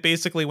movie, and it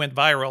basically went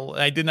viral.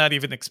 I did not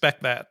even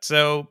expect that.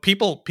 So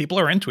people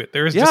are into it.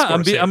 There is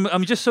discourse here.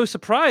 I'm just so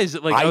surprised.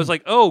 I was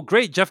like, oh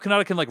great, Jeff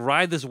Kanata can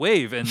ride this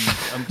wave, and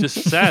I'm just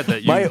sad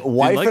that my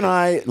wife and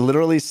I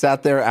literally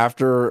sat there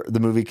after the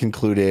movie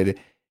concluded,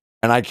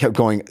 and I kept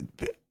going.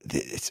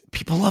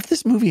 People love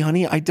this movie,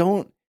 honey.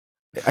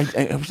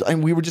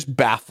 And we were just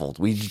baffled.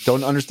 We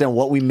don't understand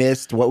what we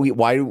missed.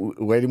 Why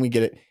didn't we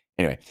get it?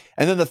 Anyway,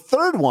 and then the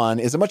third one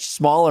is a much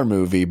smaller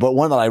movie, but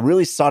one that I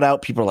really sought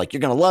out. People are like, you're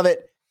going to love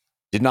it.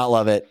 Did not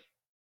love it.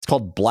 It's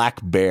called Black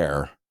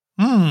Bear.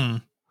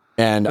 And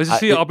is this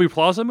the Aubrey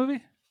Plaza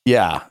movie?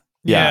 Yeah.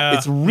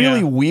 It's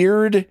really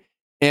weird.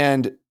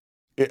 And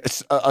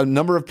it's a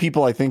number of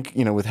people, I think,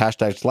 with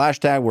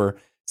 #/# were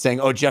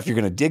saying, oh, Jeff, you're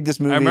going to dig this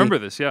movie. I remember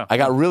this. Yeah. I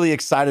got really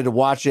excited to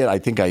watch it. I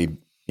think I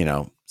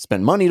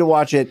spent money to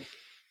watch it.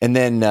 And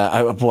then,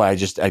 I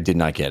did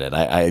not get it.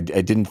 I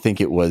didn't think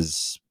it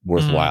was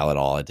worthwhile at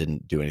all. It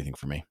didn't do anything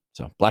for me.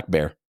 So, Black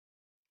Bear.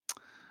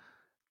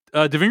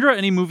 Devindra,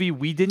 any movie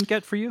we didn't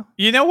get for you?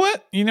 You know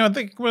what? I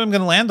think what I'm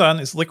going to land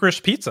on is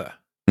Licorice Pizza,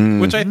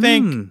 which I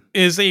think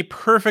is a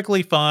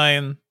perfectly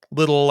fine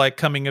little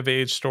coming of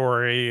age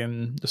story,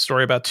 and the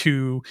story about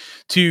two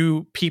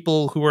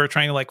people who are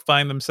trying to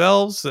find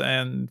themselves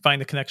and find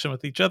a connection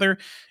with each other.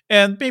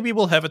 And maybe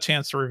we'll have a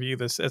chance to review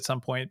this at some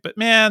point. But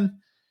man,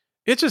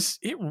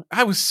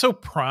 I was so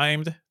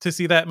primed to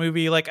see that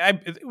movie. Like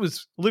it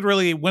was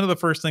literally one of the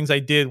first things I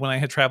did when I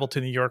had traveled to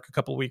New York a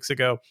couple of weeks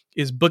ago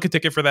is book a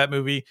ticket for that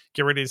movie,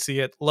 get ready to see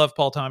it. Love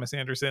Paul Thomas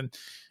Anderson.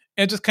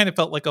 And it just kind of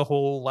felt like a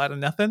whole lot of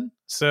nothing.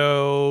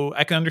 So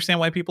I can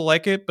understand why people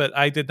like it, but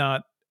I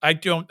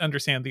don't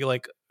understand the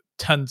like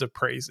tons of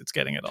praise it's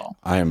getting at all.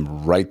 I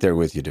am right there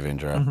with you,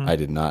 Devindra. Mm-hmm. I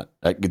did not.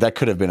 That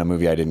could have been a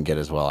movie I didn't get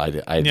as well.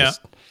 I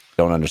just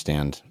don't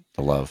understand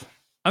the love.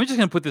 I'm just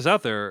going to put this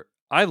out there.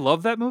 I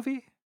love that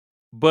movie,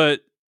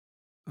 but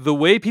the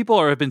way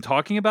people have been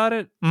talking about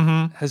it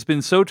has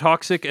been so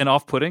toxic and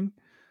off-putting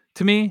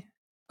to me.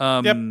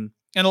 Yep. And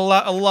a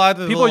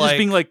lot of people are just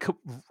being like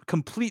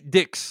complete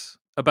dicks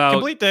about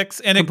complete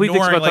dicks and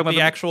ignoring like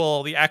the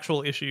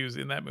actual issues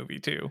in that movie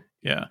too.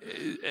 Yeah.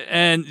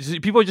 And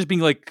people are just being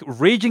like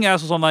raging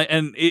assholes online,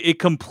 and it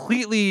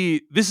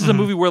completely. This is a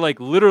movie where like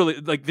literally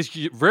like this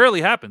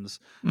rarely happens,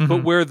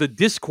 but where the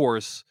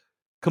discourse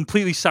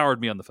completely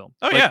soured me on the film.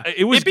 Oh, like, yeah.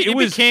 It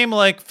became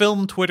like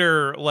film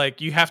Twitter.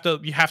 Like you have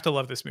to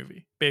love this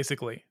movie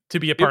basically to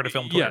be a part of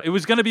film Twitter. Yeah, it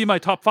was going to be my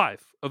top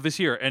 5 of this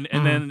year, and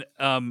then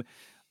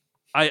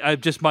I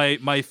just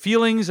my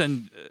feelings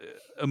and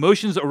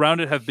emotions around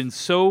it have been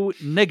so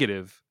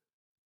negative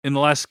in the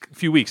last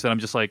few weeks that I'm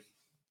just like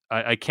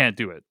I can't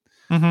do it.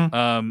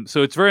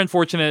 So it's very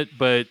unfortunate,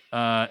 but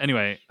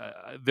anyway,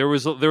 there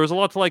was a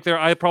lot to like there.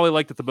 I probably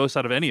liked it the most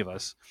out of any of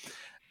us.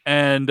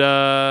 And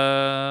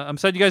I'm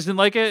sad you guys didn't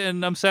like it,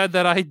 and I'm sad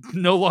that I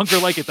no longer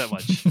like it that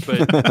much.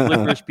 But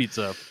licorice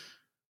pizza.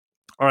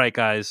 All right,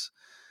 guys.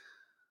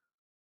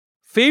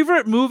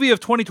 Favorite movie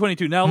of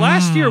 2022. Now,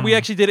 last year we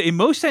actually did a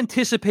most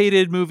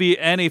anticipated movie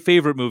and a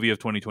favorite movie of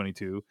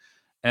 2022.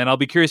 And I'll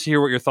be curious to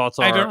hear what your thoughts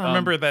are. I don't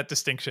remember that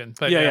distinction.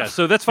 But yeah.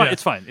 So that's fine. Yeah.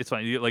 It's fine. It's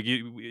fine. Like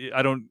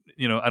I don't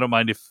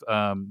mind if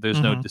there's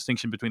no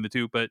distinction between the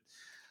two, but.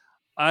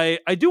 I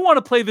do want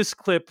to play this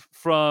clip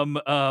from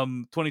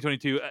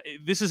 2022.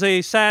 This is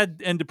a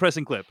sad and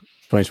depressing clip.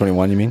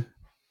 2021, you mean?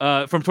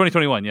 From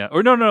 2021, yeah.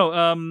 Or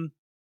no.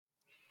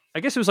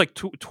 I guess it was like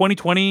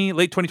 2020,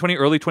 late 2020,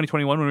 early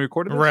 2021 when we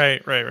recorded this. Right.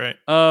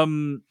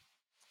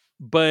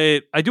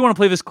 But I do want to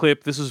play this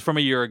clip. This is from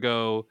a year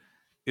ago.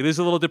 It is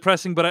a little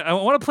depressing, but I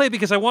want to play it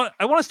because I want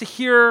us to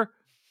hear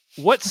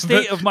what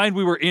state of mind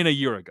we were in a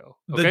year ago.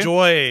 Okay? The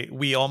joy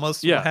we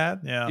almost had.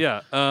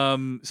 Yeah.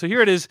 So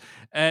here it is.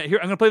 Here I'm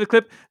going to play the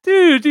clip.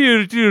 Here's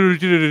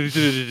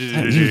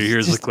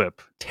the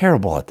clip.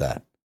 Terrible at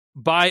that.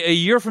 By a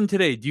year from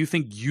today, do you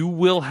think you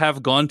will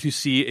have gone to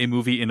see a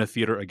movie in a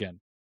theater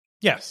again?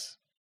 Yes.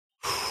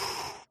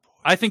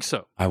 I think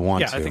so. I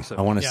want to. I think so.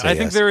 I want to say I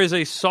think there is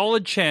a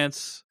solid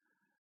chance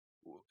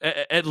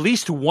at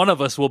least one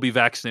of us will be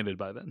vaccinated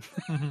by then.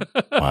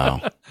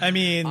 Wow. I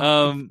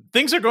mean,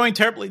 things are going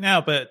terribly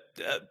now, but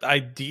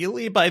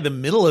ideally by the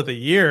middle of the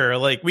year,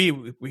 like we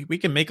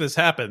can make this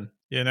happen,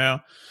 you know?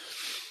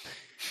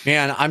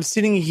 Man, I'm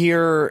sitting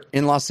here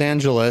in Los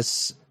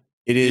Angeles.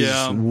 It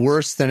is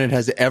worse than it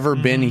has ever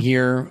been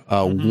here.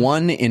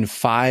 1 in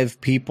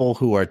 5 people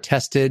who are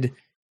tested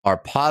are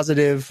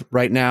positive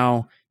right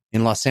now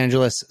in Los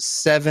Angeles.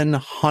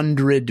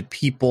 700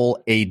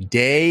 people a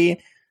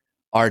day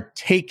are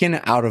taken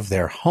out of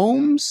their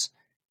homes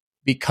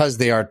because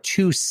they are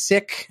too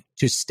sick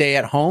to stay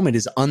at home. It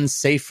is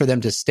unsafe for them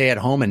to stay at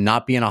home and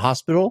not be in a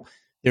hospital.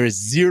 There is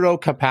zero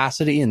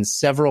capacity in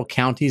several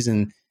counties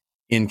in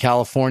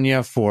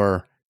California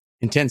for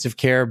intensive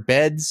care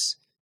beds.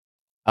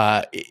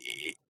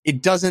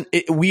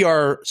 We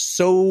are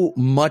so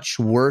much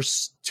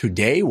worse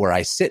today where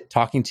I sit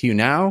talking to you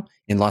now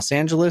in Los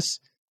Angeles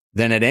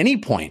than at any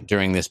point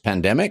during this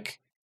pandemic.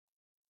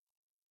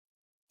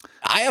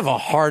 I have a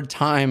hard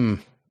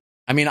time.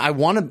 I mean,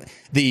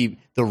 the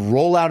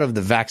rollout of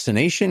the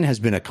vaccination has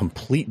been a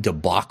complete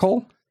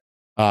debacle.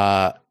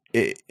 I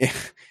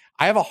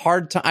have a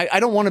hard time. I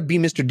don't want to be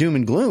Mr. Doom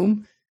and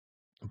Gloom,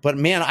 but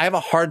man, I have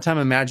a hard time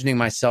imagining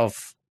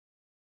myself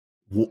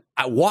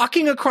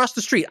walking across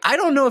the street. I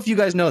don't know if you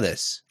guys know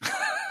this,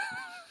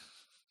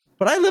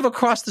 but I live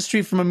across the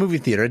street from a movie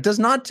theater. It does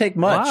not take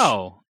much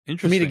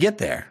for me to get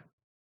there.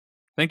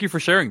 Thank you for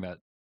sharing that.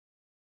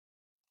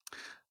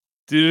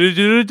 And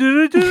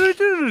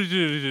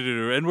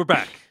we're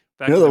back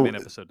to the main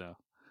episode now.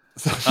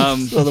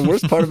 So the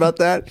worst part about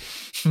that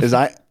is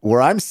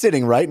where I'm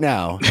sitting right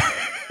now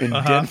in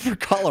Denver,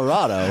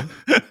 Colorado,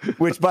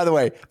 which, by the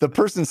way, the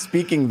person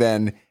speaking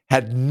then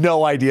had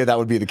no idea that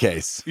would be the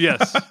case.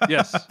 Yes.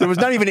 There was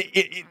not even a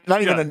twinkling,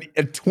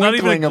 not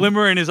even a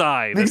glimmer in his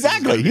eye.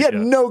 Exactly. He had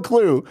no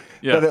clue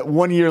that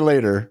 1 year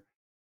later,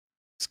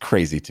 it's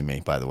crazy to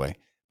me, by the way.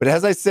 But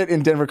as I sit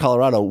in Denver,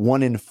 Colorado,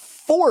 1 in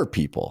 4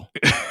 people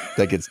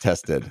that gets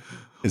tested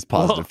is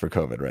positive for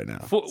COVID right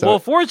now. Well,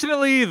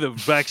 fortunately, the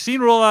vaccine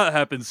rollout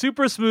happened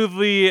super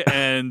smoothly,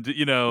 and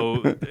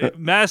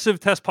massive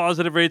test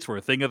positive rates were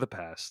a thing of the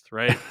past,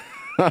 right?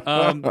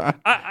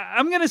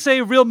 I'm going to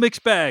say real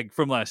mixed bag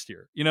from last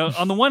year.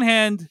 On the one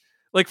hand,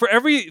 like for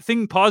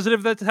everything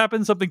positive that's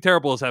happened, something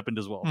terrible has happened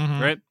as well,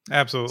 right?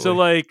 Absolutely. So,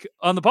 like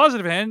on the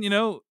positive hand,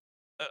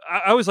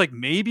 I was like,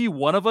 maybe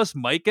one of us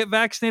might get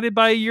vaccinated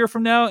by a year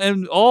from now,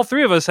 and all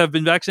three of us have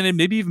been vaccinated,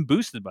 maybe even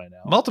boosted by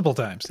now, multiple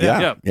times.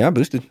 Yeah,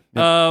 boosted.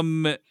 Yeah.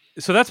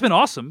 So that's been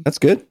awesome. That's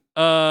good.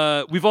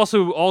 We've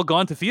also all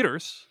gone to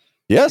theaters.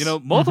 Yes.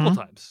 Multiple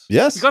times.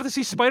 Yes. We got to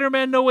see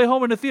Spider-Man No Way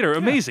Home in a theater.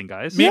 Amazing,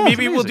 guys.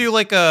 Maybe we'll do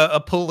like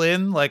a pull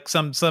in, like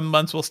some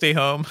months we'll stay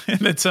home and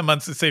then some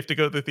months it's safe to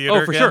go to the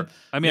theater. Oh, for sure.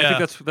 I mean, I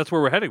think that's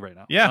where we're heading right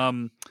now. Yeah.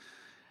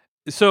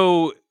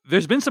 So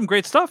there's been some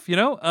great stuff,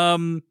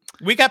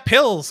 we got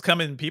pills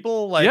coming,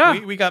 people.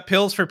 Like we got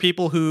pills for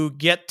people who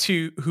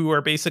who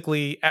are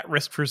basically at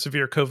risk for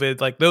severe COVID.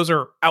 Like those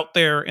are out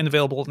there and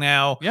available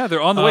now. Yeah,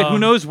 they're on the way. Who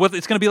knows what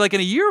it's going to be like in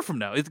a year from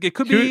now? It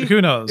could be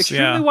who knows?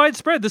 Extremely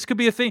widespread. This could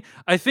be a thing.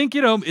 I think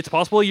it's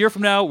possible a year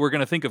from now we're going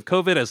to think of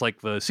COVID as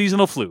like the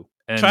seasonal flu.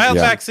 And Child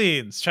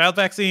vaccines.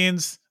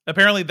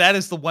 Apparently, that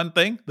is the one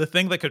thing. The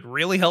thing that could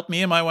really help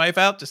me and my wife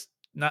out. Just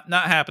not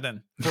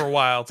happening for a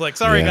while. It's like,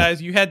 sorry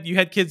guys, you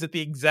had kids at the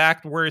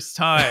exact worst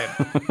time.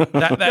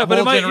 That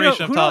whole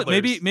generation of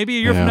toddlers. Maybe a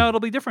year from now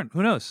it'll be different.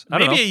 Who knows?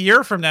 Maybe a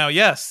year from now,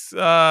 yes.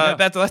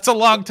 That's a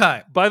long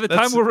time. By the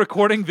time we're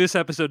recording this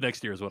episode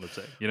next year is what I'm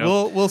saying.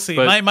 We'll see.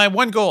 But my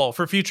one goal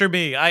for future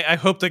me, I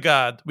hope to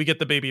God we get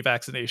the baby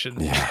vaccination.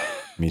 Yeah,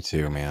 me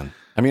too, man.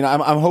 I mean,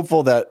 I'm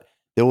hopeful that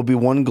there will be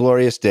one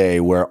glorious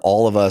day where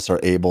all of us are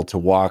able to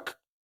walk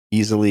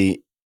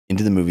easily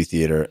into the movie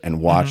theater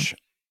and watch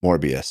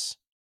Morbius.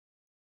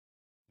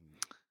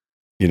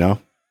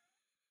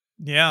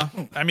 Yeah.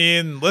 I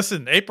mean,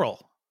 listen,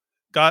 April,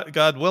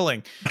 God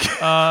willing.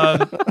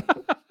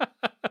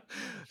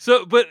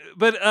 So, but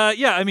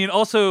yeah, I mean,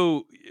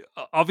 also,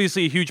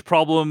 obviously, a huge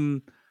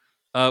problem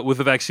with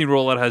the vaccine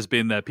rollout has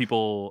been that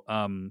people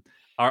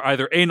are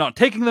either A, not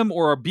taking them,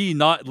 or B,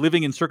 not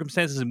living in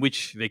circumstances in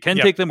which they can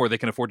take them, or they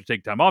can afford to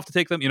take time off to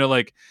take them.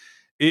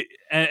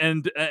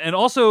 And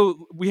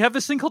also we have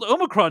this thing called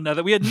Omicron now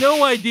that we had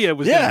no idea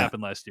was going to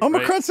happen last year.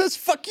 Omicron says,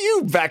 "Fuck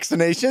you,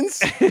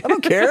 vaccinations. I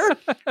don't care."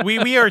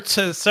 we are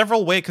to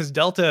several ways because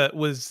Delta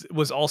was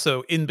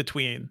also in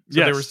between. So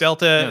there was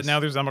Delta, now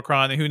there's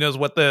Omicron, and who knows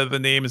what the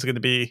name is going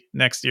to be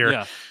next year.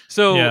 Yeah.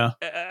 So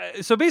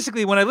so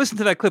basically, when I listened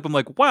to that clip, I'm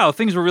like, wow,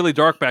 things were really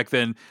dark back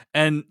then,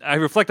 and I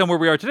reflect on where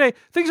we are today.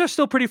 Things are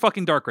still pretty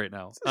fucking dark right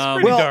now. It's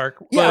pretty dark.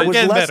 Yeah, it was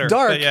less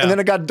dark, and then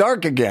it got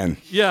dark again.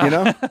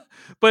 Yeah,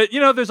 But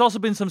there's also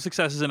been some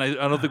successes, and I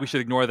don't think we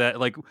should ignore that.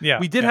 Like,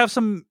 we did have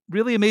some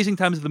really amazing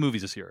times at the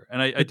movies this year, and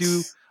I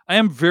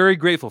am very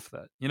grateful for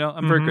that.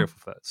 I'm very grateful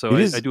for that. So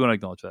I do want to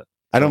acknowledge that.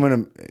 I don't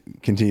want to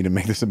continue to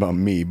make this about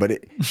me, but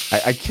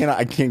I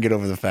can't get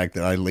over the fact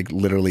that I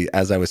literally,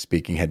 as I was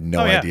speaking, had no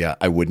idea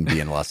I wouldn't be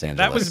in Los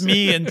Angeles. That was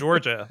me in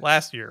Georgia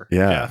last year.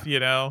 Yeah.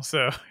 Jeff,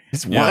 so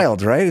it's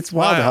wild, right? It's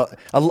wild.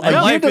 My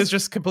life is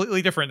just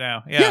completely different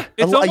now. Yeah.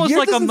 It's almost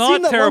like I'm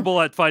not terrible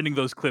at finding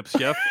those clips,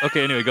 Jeff.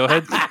 Okay, anyway, go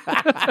ahead.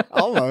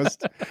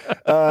 Almost.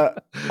 I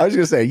was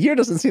going to say, a year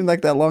doesn't seem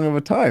like that long of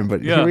a time,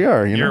 but here we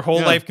are. Your whole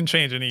life can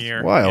change in a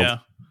year. Wild. Yeah.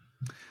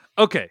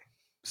 Okay,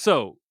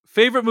 so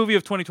favorite movie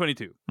of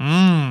 2022.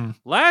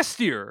 Last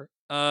year,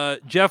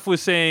 Jeff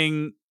was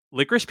saying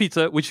Licorice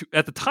Pizza, which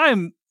at the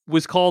time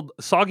was called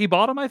Soggy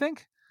Bottom, I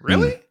think.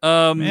 Really?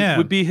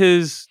 Would be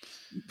his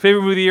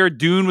favorite movie of the year.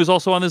 Dune was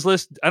also on his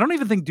list. I don't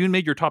even think Dune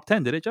made your top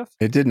 10, did it, Jeff?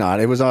 It did not.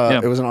 It was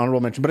it was an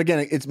honorable mention. But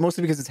again, it's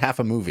mostly because it's half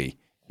a movie,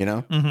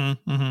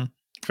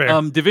 Fair.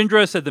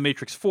 Devindra said The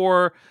Matrix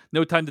 4,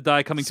 No Time to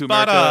Die, Coming to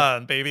America. Spot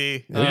on,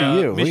 baby. Look at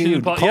you. Mission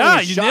Impossible. Yeah,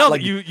 you nailed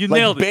it. You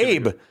nailed it.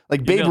 Babe.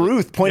 Like Babe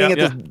Ruth pointing at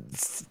the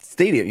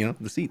stadium,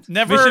 the seats.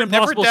 Never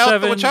doubt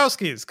 7. The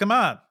Wachowskis. Come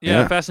on.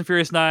 Yeah, Fast and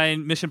Furious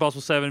 9, Mission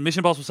Impossible 7. Mission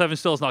Impossible 7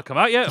 still has not come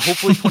out yet.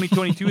 Hopefully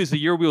 2022 is the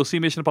year we will see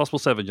Mission Impossible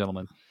 7,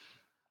 gentlemen.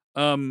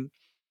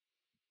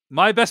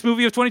 My best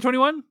movie of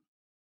 2021?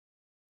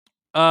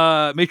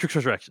 Matrix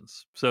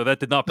Resurrections. So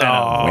that did not pan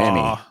out.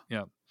 Whammy.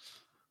 Yeah.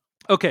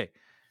 Okay.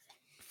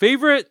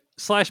 Favorite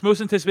 /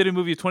 most anticipated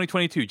movie of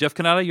 2022? Jeff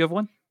Kanata, you have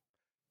one?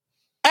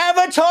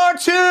 Avatar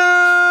 2!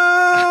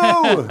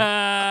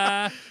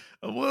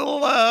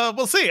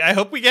 We'll see. I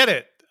hope we get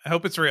it. I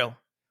hope it's real.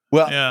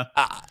 Well,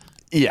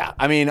 yeah.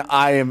 I mean,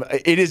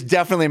 it is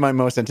definitely my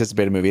most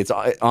anticipated movie. It's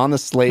on the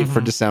slate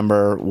for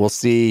December. We'll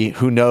see.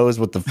 Who knows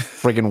what the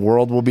friggin'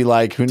 world will be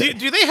like? Do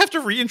they have to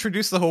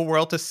reintroduce the whole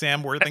world to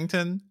Sam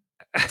Worthington?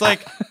 It's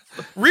like,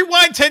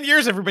 rewind 10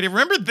 years, everybody.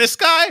 Remember this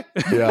guy?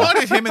 We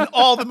wanted him in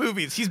all the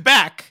movies. He's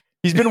back.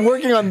 He's been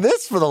working on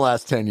this for the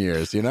last 10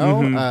 years,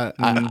 I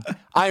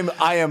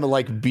am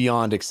like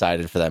beyond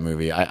excited for that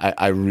movie.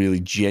 I really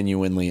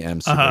genuinely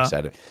am super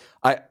excited.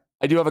 I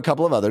do have a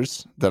couple of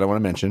others that I want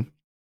to mention.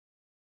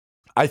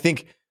 I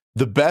think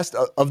the best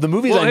of the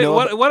movies I know.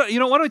 Why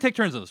don't we take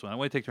turns on this one? I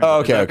want to take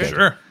turns. Okay.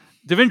 Sure.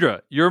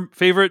 Devindra, your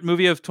favorite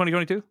movie of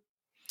 2022?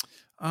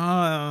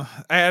 I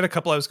had a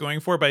couple I was going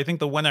for, but I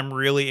think the one I'm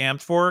really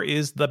amped for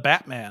is The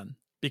Batman.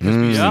 because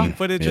we've seen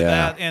footage of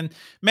that. And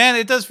man,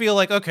 it does feel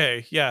like,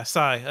 okay, yeah,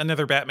 sigh,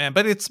 another Batman,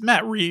 but it's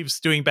Matt Reeves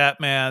doing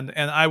Batman.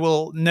 And I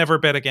will never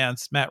bet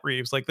against Matt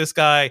Reeves. Like, this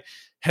guy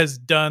has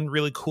done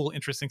really cool,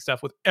 interesting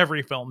stuff with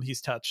every film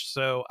he's touched.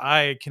 So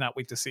I cannot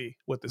wait to see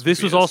what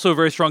this was also a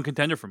very strong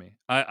contender for me.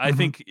 I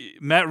think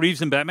Matt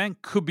Reeves and Batman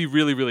could be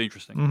really, really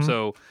interesting.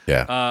 So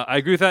I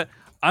agree with that.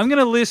 I'm going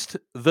to list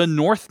The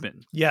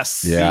Northman.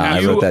 Yes. Yeah,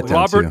 I wrote that down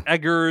Robert too.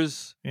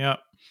 Eggers. Yeah.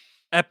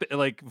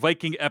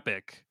 Viking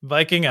epic.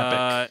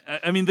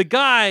 I mean, the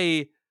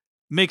guy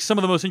makes some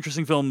of the most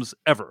interesting films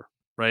ever,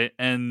 right?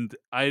 And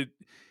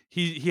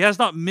he has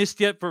not missed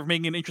yet for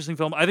making an interesting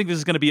film. I think this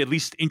is going to be at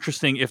least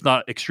interesting, if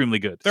not extremely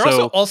good. They're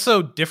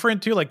also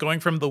different too, like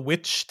going from The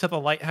Witch to The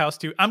Lighthouse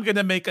to I'm going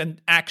to make an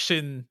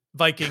action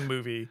Viking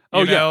movie.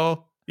 You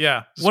know?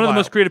 Yeah. One of the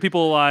most creative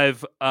people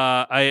alive.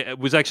 I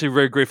was actually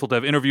very grateful to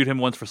have interviewed him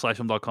once for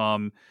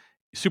slashfilm.com.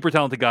 Super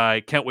talented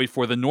guy. Can't wait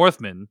for The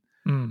Northman,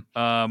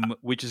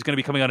 which is going to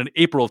be coming out in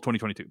April of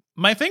 2022.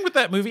 My thing with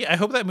that movie, I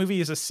hope that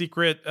movie is a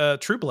secret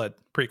True Blood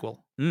prequel.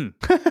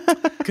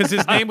 Because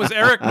his name was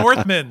Eric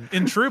Northman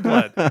in True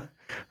Blood.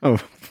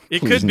 It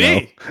could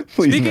be.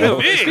 Speaking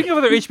of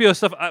other HBO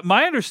stuff,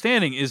 my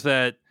understanding is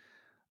that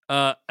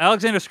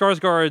Alexander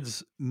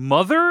Skarsgård's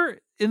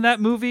mother in that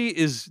movie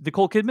is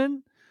Nicole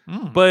Kidman.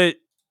 But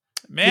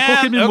Nicole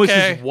Kidman was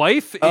his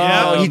wife. He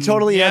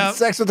totally had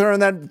sex with her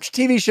in that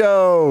TV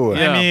show.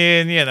 Yeah. I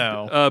mean, you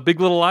know, Big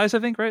Little Lies, I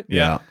think, right?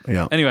 Yeah.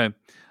 Anyway,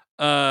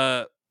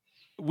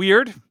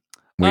 weird.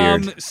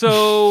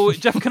 So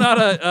Jeff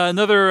Kanata,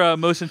 another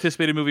most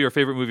anticipated movie or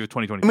favorite movie of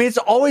 2020. I mean, it's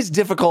always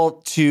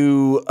difficult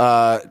to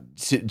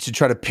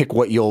try to pick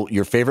what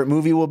your favorite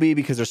movie will be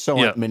because there's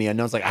so many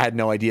unknowns. Like, I had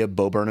no idea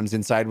Bo Burnham's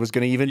Inside was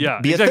going to even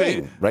be a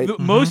thing, right?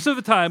 Most of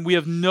the time, we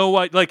have no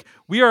idea. Like,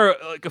 we are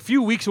like a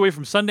few weeks away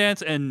from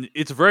Sundance, and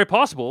it's very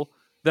possible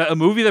that a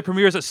movie that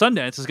premieres at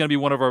Sundance is going to be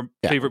one of our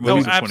favorite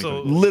movies of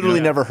 2020.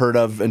 Literally never heard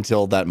of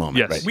until that moment.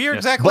 Yes. Right? We are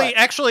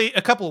actually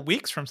a couple of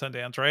weeks from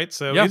Sundance, right?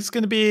 So it's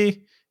going to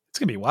be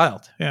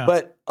wild. Yeah.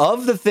 But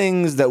of the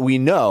things that we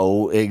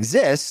know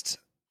exist,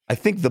 I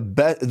think the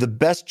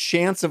best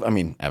chance of, I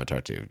mean,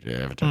 Avatar 2. Yeah,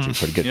 Avatar 2 is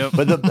pretty good. Yep.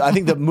 But I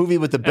think the movie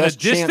with the best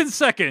chance, a distant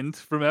second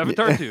from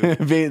Avatar 2.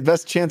 The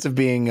best chance of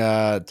being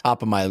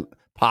top of my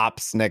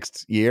pops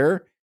next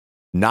year,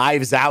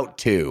 Knives Out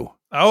 2.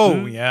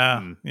 Oh,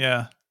 yeah.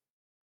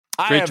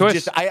 Great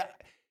choice. I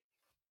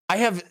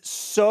have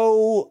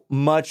so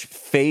much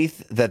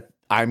faith that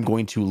I'm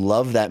going to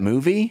love that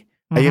movie.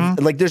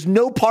 There's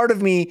no part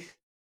of me.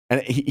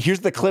 And here's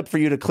the clip for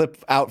you to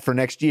clip out for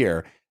next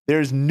year.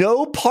 There's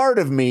no part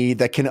of me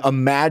that can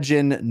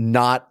imagine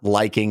not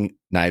liking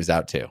Knives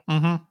Out 2.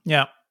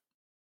 Yeah.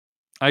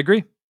 I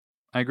agree.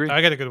 I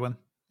got a good one.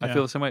 I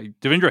feel the same way.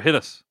 Devindra, hit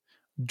us.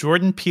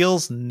 Jordan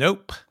Peele's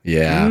Nope.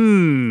 Yeah.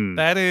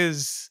 That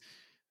is...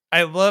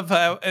 I love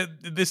how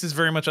this is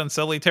very much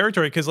unsullied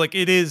territory because, like,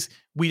 it is...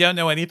 We don't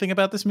know anything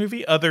about this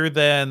movie other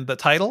than the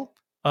title,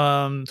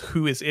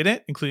 who is in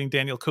it, including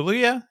Daniel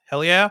Kaluuya.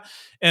 Hell yeah.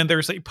 And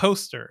there's a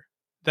poster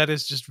that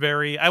is just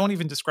very, I won't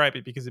even describe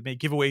it because it may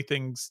give away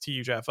things to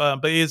you, Jeff,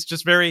 but it's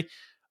just very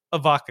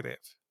evocative.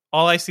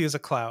 All I see is a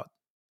cloud,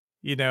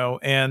 you know,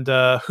 and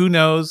who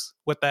knows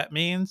what that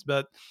means,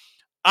 but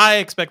I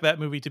expect that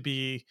movie to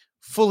be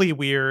fully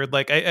weird.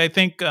 Like, I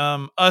think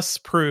Us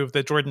proved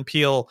that Jordan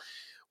Peele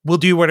will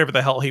do whatever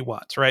the hell he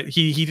wants, right?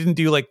 He didn't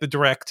do like the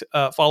direct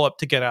follow-up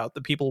to Get Out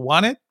that people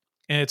wanted,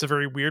 and it's a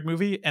very weird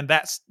movie, and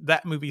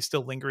that movie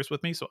still lingers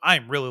with me, so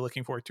I'm really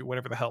looking forward to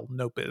whatever the hell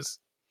Nope is.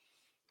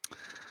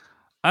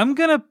 I'm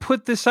gonna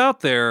put this out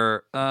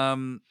there. I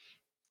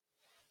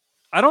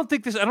don't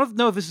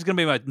know if this is gonna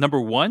be my number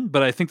one,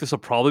 but I think this will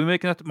probably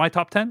make my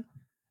top 10,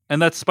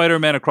 and that's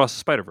Spider-Man Across the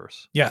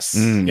Spider-Verse. Yes.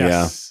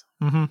 Yes.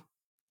 Yeah. Mm-hmm.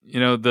 You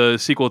know, the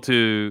sequel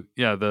to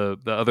the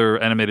other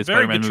animated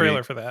very Spider-Man good trailer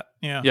movie. for that.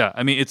 Yeah. Yeah.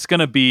 I mean, it's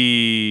gonna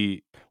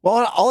be.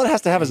 Well, all it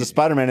has to have is a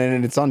Spider-Man in it,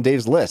 and it's on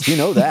Dave's list. You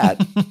know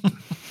that.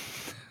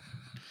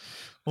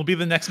 Will be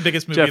the next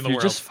biggest movie Jeff, in the you're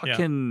world. Just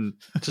fucking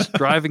just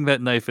driving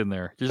that knife in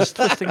there. You're just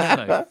twisting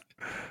that knife.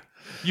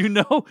 You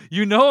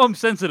know I'm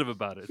sensitive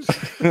about it.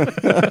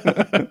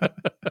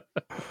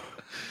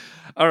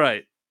 All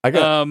right. I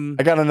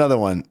got another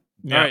one.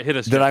 Yeah. All right, hit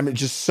us. That I'm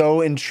just so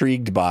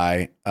intrigued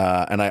by,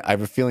 and I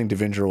have a feeling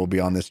Devindra will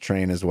be on this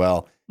train as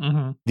well.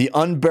 Mm-hmm. The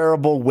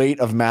Unbearable Weight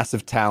of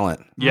Massive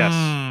Talent. Yes,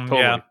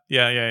 totally.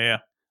 Yeah.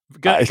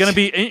 Gonna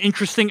be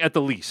interesting at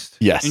the least.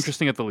 Yes.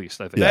 Interesting at the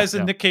least, I think. That is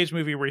a Nick Cage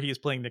movie where he is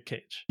playing Nick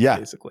Cage. Yeah.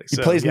 Basically. He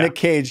plays Nick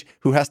Cage,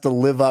 who has to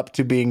live up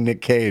to being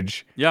Nick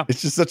Cage. Yeah.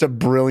 It's just such a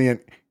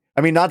brilliant...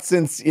 I mean, not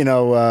since, Being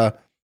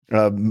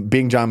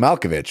John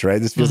Malkovich,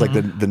 right? This feels like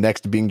the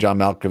next Being John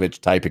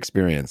Malkovich type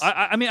experience.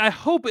 I mean, I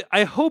hope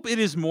it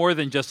is more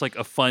than just like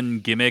a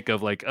fun gimmick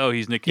of like, oh,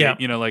 he's Nick Cage. Yeah.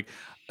 You know, like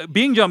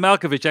Being John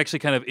Malkovich actually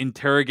kind of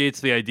interrogates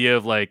the idea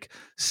of like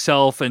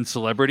self and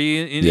celebrity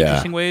in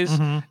interesting ways.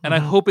 And I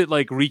hope it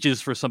like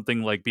reaches for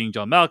something like Being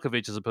John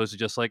Malkovich as opposed to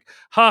just like,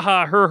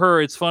 haha, her,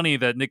 it's funny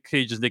that Nick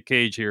Cage is Nick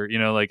Cage here, you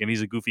know, like, and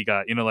he's a goofy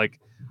guy, you know, like,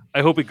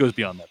 I hope it goes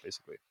beyond that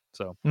basically.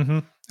 So,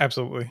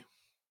 Absolutely.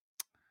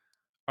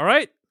 All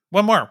right.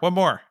 One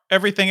more.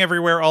 Everything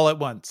Everywhere All at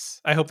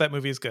Once. I hope that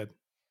movie is good.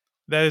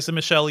 That is a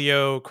Michelle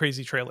Yeoh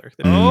crazy trailer.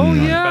 Oh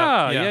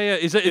yeah.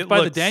 Is it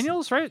by the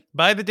Daniels, right?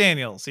 By the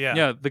Daniels, yeah.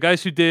 Yeah, the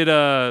guys who did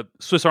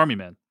Swiss Army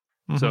Man.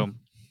 Mm-hmm. So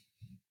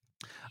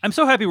I'm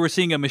so happy we're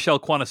seeing a Michelle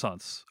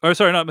Kwan-essence. Or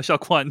sorry, not Michelle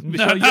Kwan.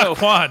 Michelle Yeoh.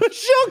 Kwan.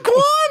 Michelle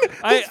Kwan.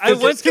 I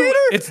went to.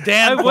 It's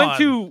Dan. I went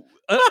to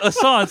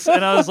Essence,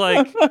 and I was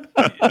like,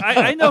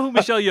 I know who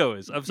Michelle Yeoh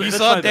is. You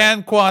saw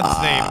Dan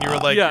Kwan's name, and you were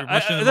like, yeah,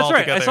 that's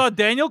right. I saw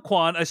Daniel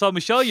Kwan, I saw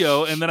Michelle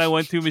Yeoh, and then I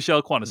went to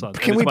Michelle Kwan-essence.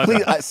 Can we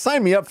please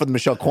sign me up for the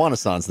Michelle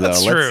Kwan-essence, though?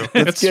 That's true.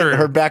 Let's get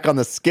her back on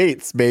the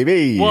skates,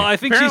 baby. Well, I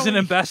think she's an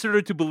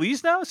ambassador to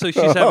Belize now, so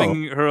she's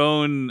having her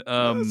own.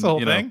 That's the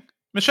whole thing.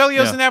 Michelle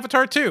Yeoh's in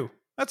Avatar 2.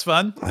 That's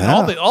fun.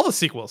 Yeah. All the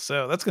sequels,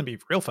 so that's going to be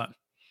real fun.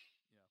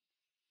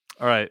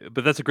 All right,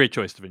 but that's a great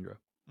choice, Devindra.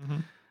 Mm-hmm.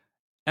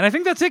 And I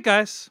think that's it,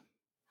 guys.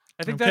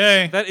 I think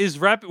that is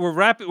wrap.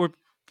 We're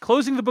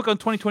closing the book on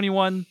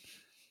 2021,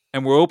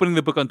 and we're opening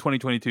the book on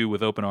 2022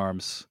 with open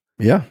arms.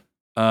 Yeah.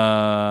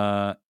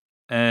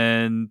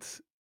 And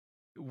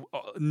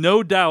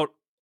no doubt,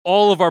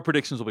 all of our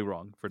predictions will be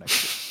wrong for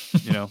next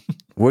year. You know,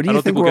 where do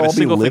you think we'll all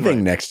be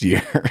living next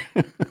year?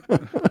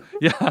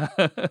 Yeah.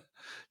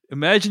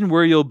 Imagine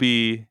where you'll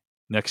be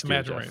next year.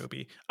 Imagine where you'll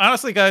be.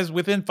 Honestly, guys,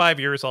 within 5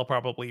 years, I'll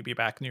probably be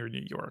back near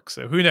New York.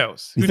 So who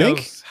knows? Who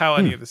knows how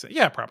any of this?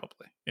 Yeah,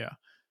 probably. Yeah.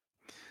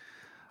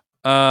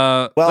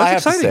 Well, I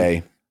have to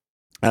say,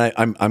 and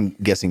I'm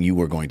guessing you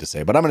were going to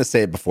say, but I'm going to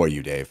say it before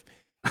you, Dave.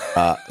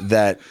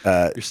 That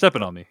you're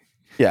stepping on me.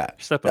 Yeah,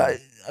 you're stepping on me.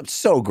 I'm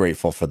so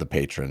grateful for the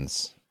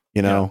patrons.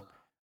 You know,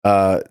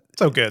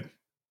 so good.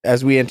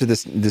 As we enter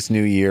this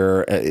new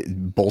year,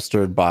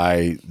 bolstered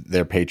by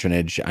their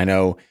patronage. I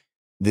know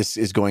this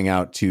is going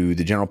out to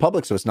the general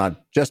public, so it's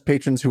not just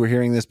patrons who are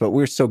hearing this, but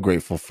we're so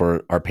grateful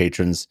for our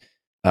patrons.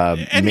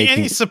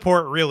 Any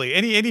support, really,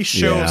 any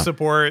show of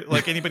support,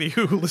 like anybody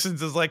who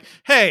listens is like,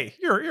 hey,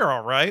 you're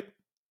all right.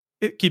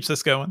 It keeps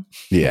us going.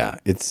 Yeah,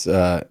 it's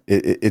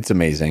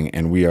amazing,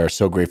 and we are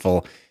so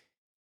grateful.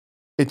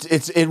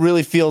 It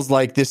really feels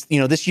like this.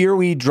 You know, this year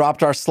we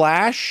dropped our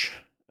slash.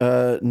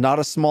 Not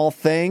a small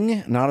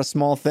thing,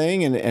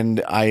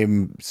 and I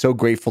am so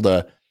grateful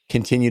to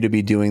continue to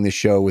be doing the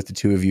show with the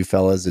two of you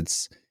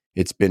fellas.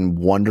 It's been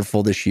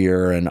wonderful this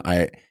year, and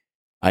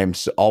I'm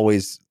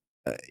always,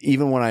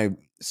 even when I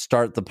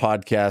start the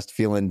podcast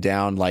feeling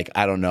down, like,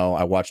 I don't know,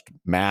 I watched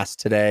Mass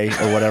today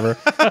or whatever.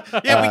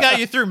 Yeah, we got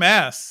you through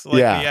Mass,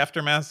 the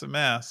aftermath of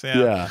Mass.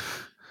 Yeah.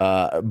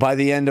 By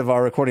the end of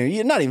our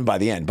recording, not even by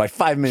the end, by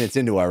 5 minutes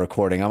into our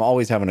recording, I'm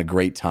always having a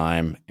great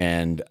time,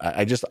 and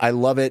I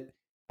love it.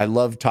 I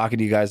love talking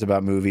to you guys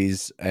about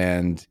movies,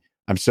 and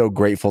I'm so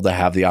grateful to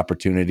have the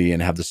opportunity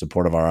and have the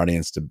support of our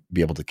audience to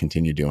be able to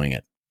continue doing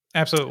it.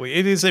 Absolutely.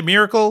 It is a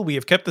miracle. We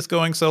have kept this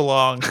going so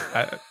long.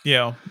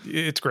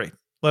 It's great.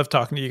 Love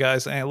talking to you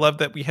guys. And I love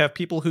that we have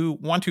people who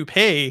want to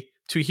pay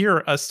to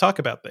hear us talk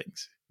about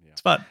things. Yeah. It's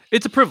fun.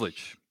 It's a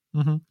privilege.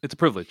 Mm-hmm. It's a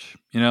privilege.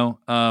 You know,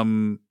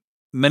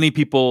 many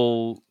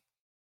people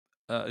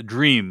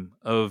dream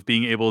of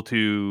being able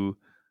to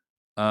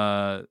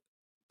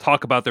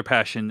talk about their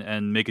passion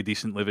and make a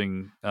decent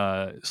living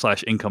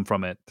 / income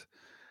from it.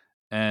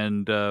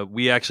 And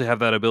we actually have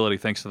that ability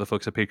thanks to the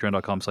folks at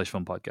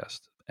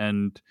patreon.com/filmpodcast.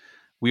 And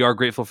we are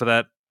grateful for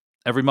that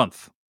every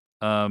month.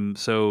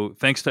 So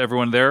thanks to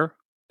everyone there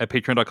at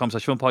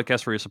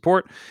patreon.com/filmpodcast for your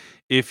support.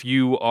 If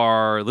you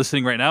are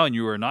listening right now and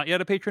you are not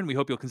yet a patron, we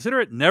hope you'll consider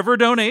it. Never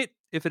donate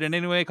if it in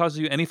any way causes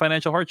you any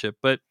financial hardship.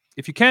 But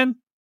if you can,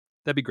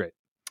 that'd be great.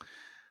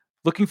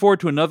 Looking forward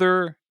to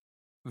another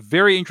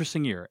very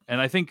interesting year.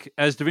 And I think,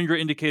 as Devindra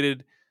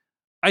indicated,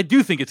 I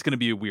do think it's going to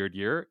be a weird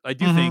year. I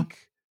do think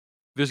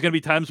there's going to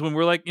be times when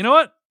we're like, you know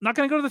what? Not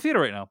going to go to the theater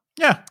right now.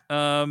 Yeah.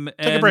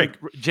 Take a break.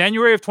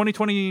 January of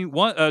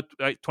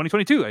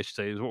 2022, I should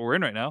say, is what we're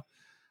in right now.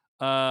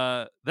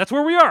 That's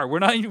where we are. We're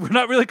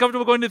not really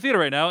comfortable going to the theater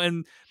right now.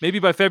 And maybe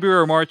by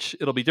February or March,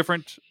 it'll be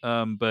different.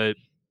 But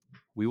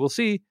we will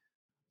see.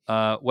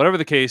 Whatever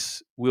the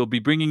case, we'll be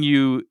bringing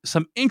you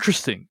some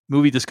interesting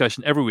movie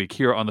discussion every week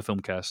here on the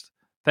Filmcast.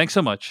 Thanks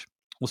so much.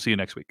 We'll see you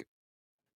next week.